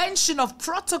suspension of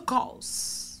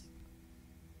protocols.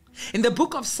 In the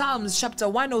book of Psalms, chapter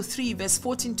 103, verse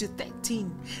 14 to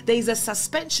 13, there is a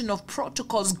suspension of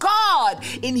protocols. God,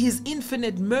 in his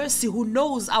infinite mercy, who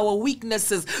knows our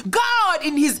weaknesses. God,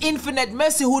 in his infinite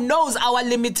mercy, who knows our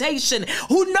limitation,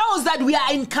 who knows that we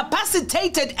are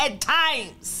incapacitated at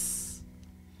times.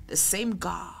 The same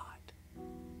God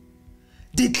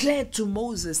declared to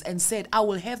Moses and said, I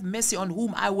will have mercy on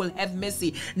whom I will have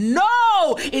mercy. No,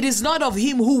 it is not of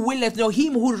him who willeth, nor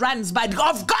him who runs, but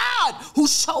of God who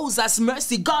shows us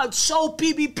mercy. God, show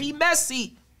PBP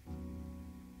mercy.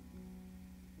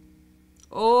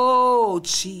 Oh,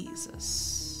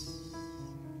 Jesus.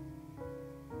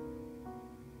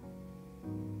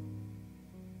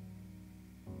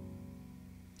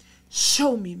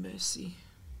 Show me mercy.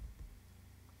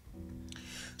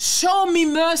 Show me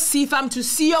mercy. If I'm to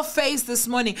see your face this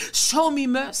morning, show me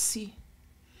mercy.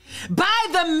 By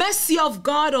the mercy of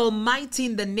God Almighty,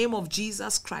 in the name of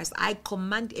Jesus Christ, I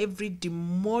command every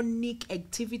demonic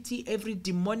activity, every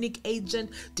demonic agent,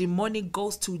 demonic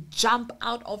ghost to jump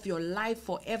out of your life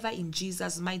forever in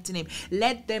Jesus' mighty name.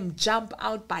 Let them jump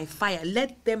out by fire.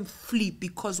 Let them flee,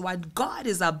 because what God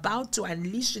is about to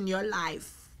unleash in your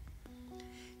life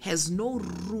has no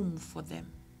room for them.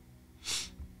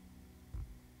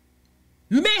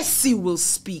 Mercy will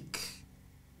speak.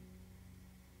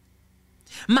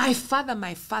 My Father,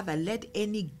 let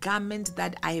any garment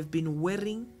that I have been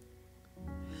wearing,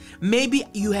 maybe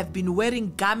you have been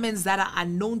wearing garments that are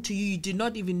unknown to you, you did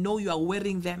not even know you are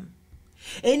wearing them.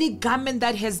 Any garment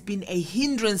that has been a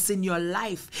hindrance in your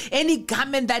life, any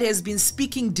garment that has been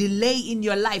speaking delay in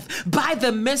your life, by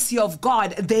the mercy of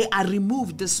God, they are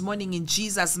removed this morning in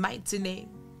Jesus' mighty name.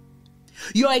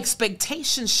 Your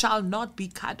expectations shall not be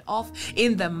cut off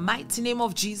in the mighty name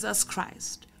of Jesus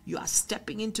Christ. You are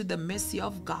stepping into the mercy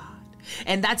of God.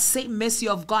 And that same mercy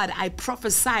of God, I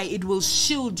prophesy, it will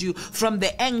shield you from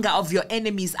the anger of your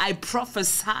enemies. I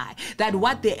prophesy that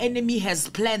what the enemy has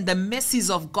planned, the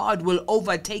mercies of God will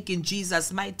overtake in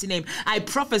Jesus' mighty name. I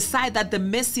prophesy that the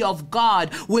mercy of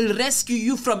God will rescue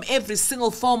you from every single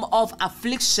form of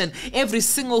affliction, every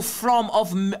single form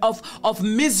of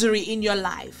misery in your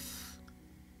life.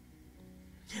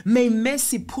 May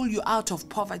mercy pull you out of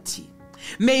poverty.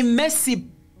 May mercy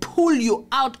pull you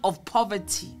out of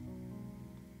poverty.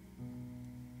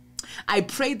 I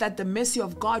pray that the mercy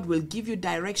of God will give you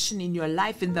direction in your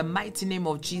life in the mighty name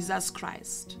of Jesus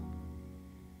Christ.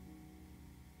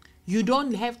 You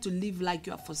don't have to live like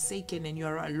you are forsaken and you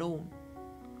are alone.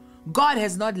 God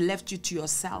has not left you to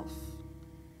yourself.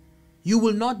 You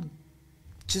will not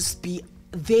just be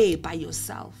there by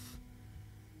yourself.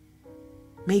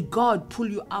 May God pull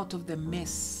you out of the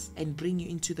mess and bring you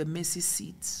into the mercy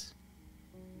seat.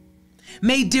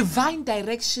 May divine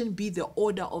direction be the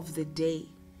order of the day.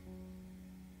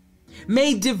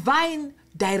 May divine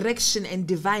direction and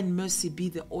divine mercy be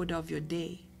the order of your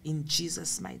day in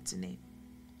Jesus' mighty name.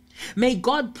 May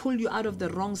God pull you out of the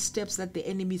wrong steps that the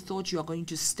enemy thought you are going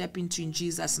to step into in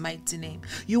Jesus' mighty name.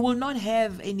 You will not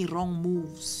have any wrong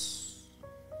moves.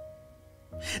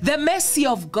 The mercy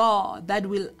of God that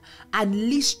will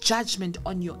unleash judgment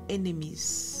on your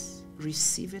enemies,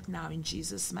 receive it now in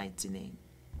Jesus' mighty name.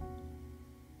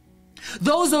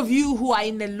 Those of you who are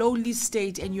in a lowly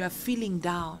state and you are feeling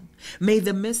down, may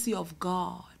the mercy of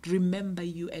God remember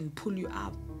you and pull you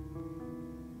up.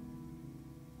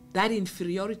 That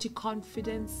inferiority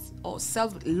confidence or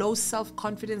low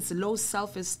self-confidence, low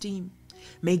self-esteem,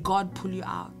 may God pull you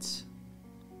out.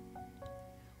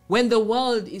 When the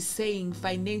world is saying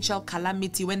financial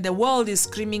calamity, when the world is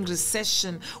screaming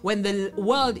recession, when the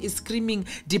world is screaming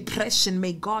depression,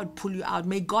 may God pull you out.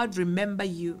 May God remember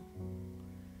you.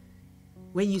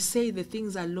 When you say the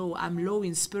things are low, I'm low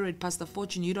in spirit, Pastor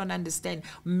Fortune, you don't understand.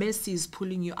 Mercy is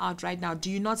pulling you out right now.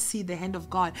 Do you not see the hand of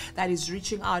God that is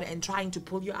reaching out and trying to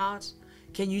pull you out?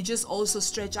 Can you just also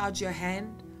stretch out your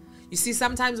hand? You see,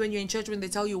 sometimes when you're in church, when they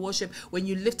tell you worship, when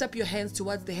you lift up your hands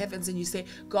towards the heavens and you say,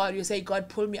 God,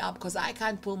 pull me up because I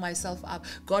can't pull myself up.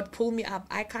 God, pull me up.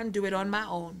 I can't do it on my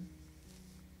own.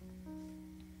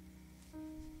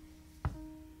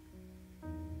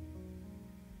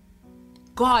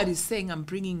 God is saying, I'm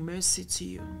bringing mercy to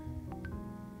you.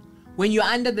 When you're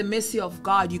under the mercy of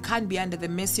God, you can't be under the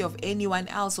mercy of anyone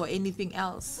else or anything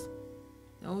else.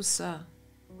 No, sir.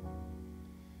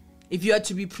 If you are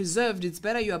to be preserved, it's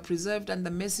better you are preserved under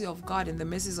the mercy of God and the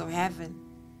mercies of heaven.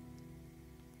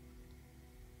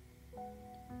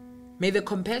 May the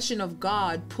compassion of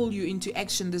God pull you into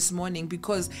action this morning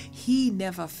because He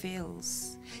never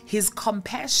fails. His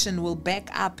compassion will back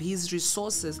up His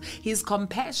resources. His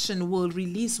compassion will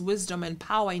release wisdom and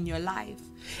power in your life.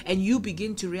 And you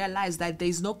begin to realize that there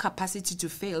is no capacity to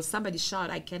fail. Somebody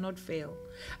shout, I cannot fail.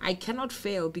 I cannot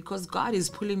fail because God is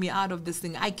pulling me out of this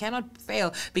thing. I cannot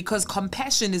fail because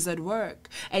compassion is at work.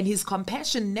 And His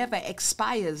compassion never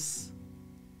expires.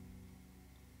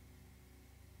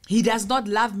 He does not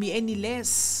love me any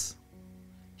less.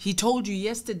 He told you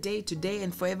yesterday, today,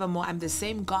 and forevermore, I'm the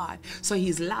same God. So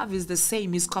His love is the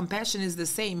same. His compassion is the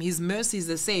same. His mercy is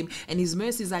the same. And His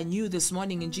mercies are new this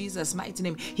morning in Jesus' mighty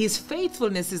name. His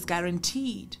faithfulness is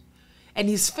guaranteed. And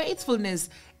His faithfulness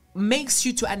makes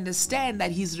you to understand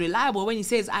that He's reliable. When He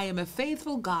says, I am a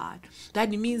faithful God, that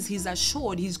means He's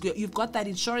assured. You've got that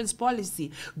insurance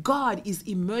policy. God is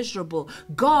immeasurable.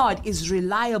 God is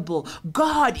reliable.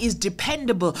 God is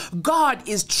dependable. God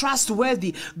is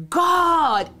trustworthy.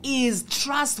 God is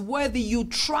trustworthy. You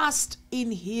trust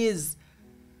in His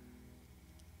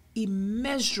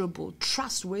immeasurable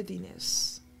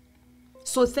trustworthiness.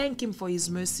 So thank Him for His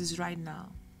mercies right now.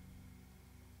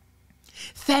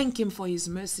 Thank Him for His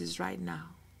mercies right now.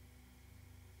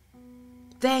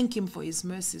 Thank Him for His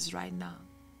mercies right now.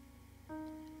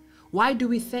 Why do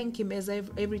we thank Him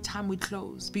every time we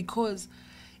close? Because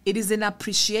it is an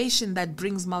appreciation that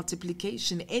brings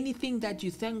multiplication. Anything that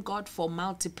you thank God for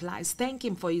multiplies. Thank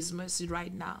Him for His mercy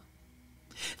right now.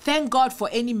 Thank God for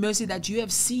any mercy that you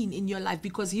have seen in your life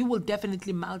because He will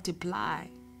definitely multiply.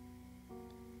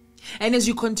 And as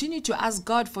you continue to ask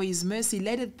God for His mercy,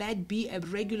 let that be a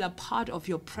regular part of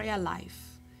your prayer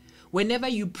life. Whenever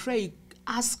you pray,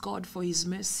 ask God for His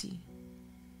mercy.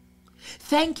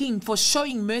 Thank Him for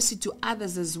showing mercy to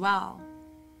others as well.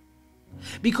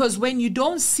 Because when you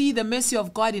don't see the mercy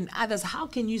of God in others, how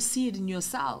can you see it in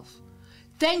yourself?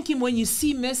 Thank Him when you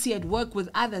see mercy at work with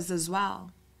others as well.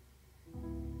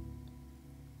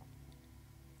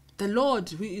 The Lord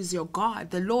who is your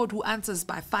God, the Lord who answers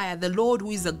by fire, the Lord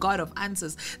who is a God of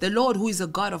answers, the Lord who is a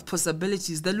God of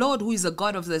possibilities, the Lord who is a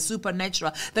God of the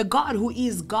supernatural, the God who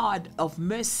is God of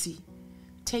mercy,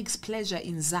 takes pleasure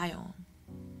in Zion.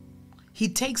 He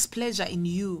takes pleasure in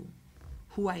you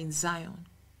who are in Zion.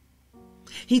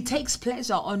 He takes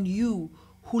pleasure on you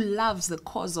who loves the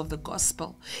cause of the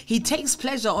gospel. He takes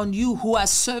pleasure on you who are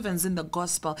servants in the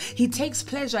gospel. He takes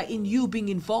pleasure in you being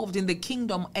involved in the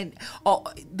kingdom and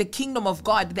the kingdom of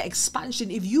God, the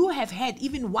expansion. If you have had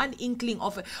even one inkling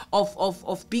of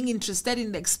being interested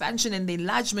in the expansion and the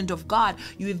enlargement of God,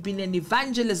 you have been an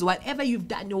evangelist, whatever you've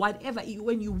done,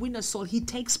 when you win a soul, He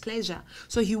takes pleasure.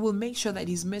 So He will make sure that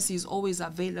His mercy is always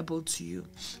available to you.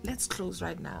 Let's close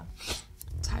right now.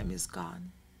 Time is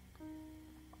gone.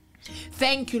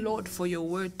 Thank you, Lord, for your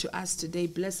word to us today.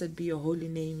 Blessed be your holy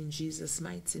name in Jesus'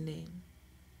 mighty name.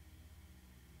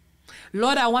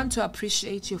 Lord, I want to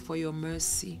appreciate you for your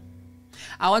mercy.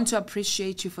 I want to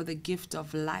appreciate you for the gift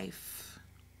of life.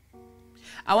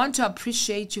 I want to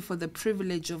appreciate you for the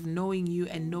privilege of knowing you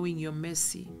and knowing your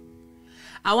mercy.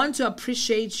 I want to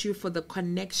appreciate you for the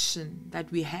connection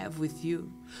that we have with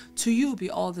you. To you be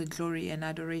all the glory and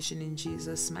adoration in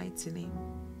Jesus' mighty name.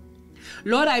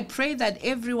 Lord, I pray that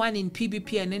everyone in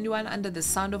PBP and anyone under the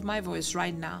sound of my voice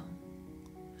right now,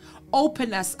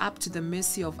 open us up to the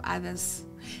mercy of others.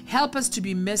 Help us to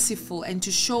be merciful and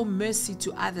to show mercy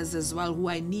to others as well who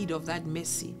are in need of that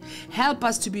mercy. Help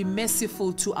us to be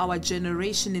merciful to our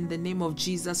generation in the name of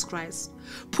Jesus Christ.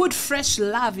 Put fresh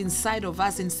love inside of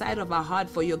us, inside of our heart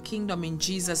for your kingdom in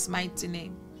Jesus' mighty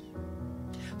name.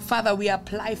 Father, we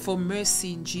apply for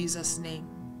mercy in Jesus' name.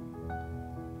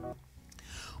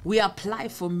 We apply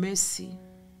for mercy.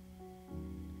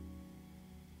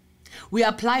 We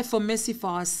apply for mercy for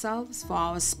ourselves, for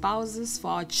our spouses, for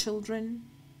our children.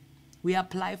 We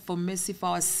apply for mercy for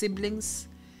our siblings,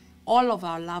 all of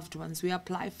our loved ones. We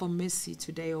apply for mercy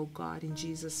today, oh God, in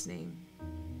Jesus' name.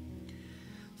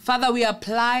 Father, we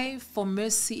apply for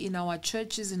mercy in our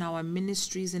churches, in our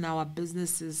ministries, in our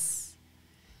businesses.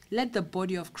 Let the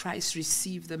body of Christ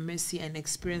receive the mercy and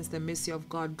experience the mercy of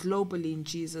God globally in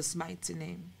Jesus' mighty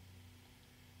name.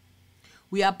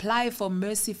 We apply for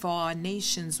mercy for our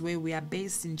nations where we are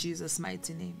based in Jesus'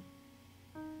 mighty name.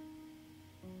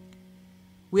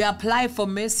 We apply for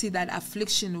mercy that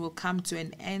affliction will come to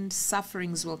an end,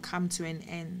 sufferings will come to an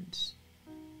end.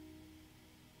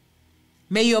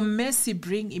 May your mercy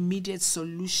bring immediate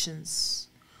solutions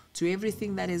to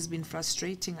everything that has been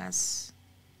frustrating us.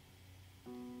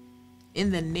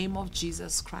 In the name of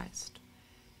Jesus Christ.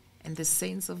 And the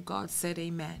saints of God said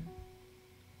amen.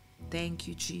 Thank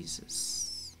you,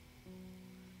 Jesus.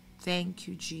 Thank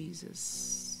you,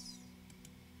 Jesus.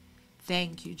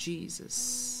 Thank you,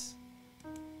 Jesus.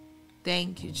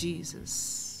 Thank you,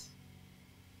 Jesus.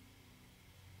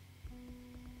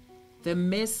 The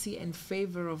mercy and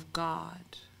favor of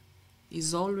God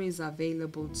is always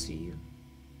available to you.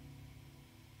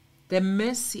 The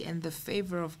mercy and the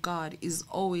favor of God is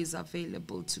always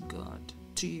available to God,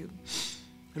 to you.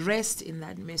 Rest in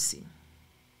that mercy.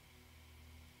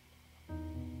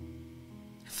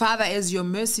 Father, as your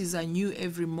mercies are new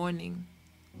every morning,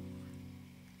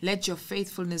 let your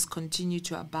faithfulness continue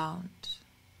to abound.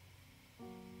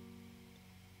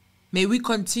 May we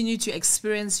continue to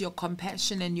experience your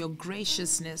compassion and your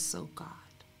graciousness, oh God.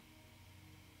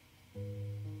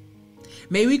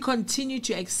 May we continue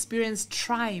to experience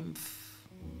triumph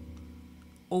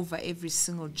over every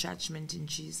single judgment in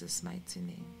Jesus' mighty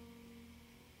name.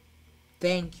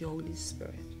 Thank you, Holy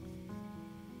Spirit.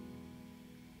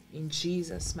 In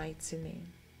Jesus' mighty name,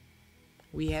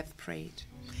 we have prayed.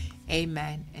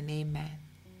 Amen and amen.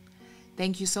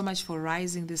 Thank you so much for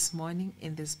rising this morning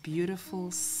in this beautiful,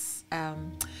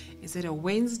 is it a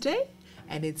Wednesday?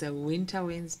 And it's a winter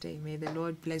Wednesday. May the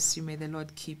Lord bless you. May the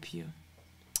Lord keep you.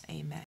 Amen.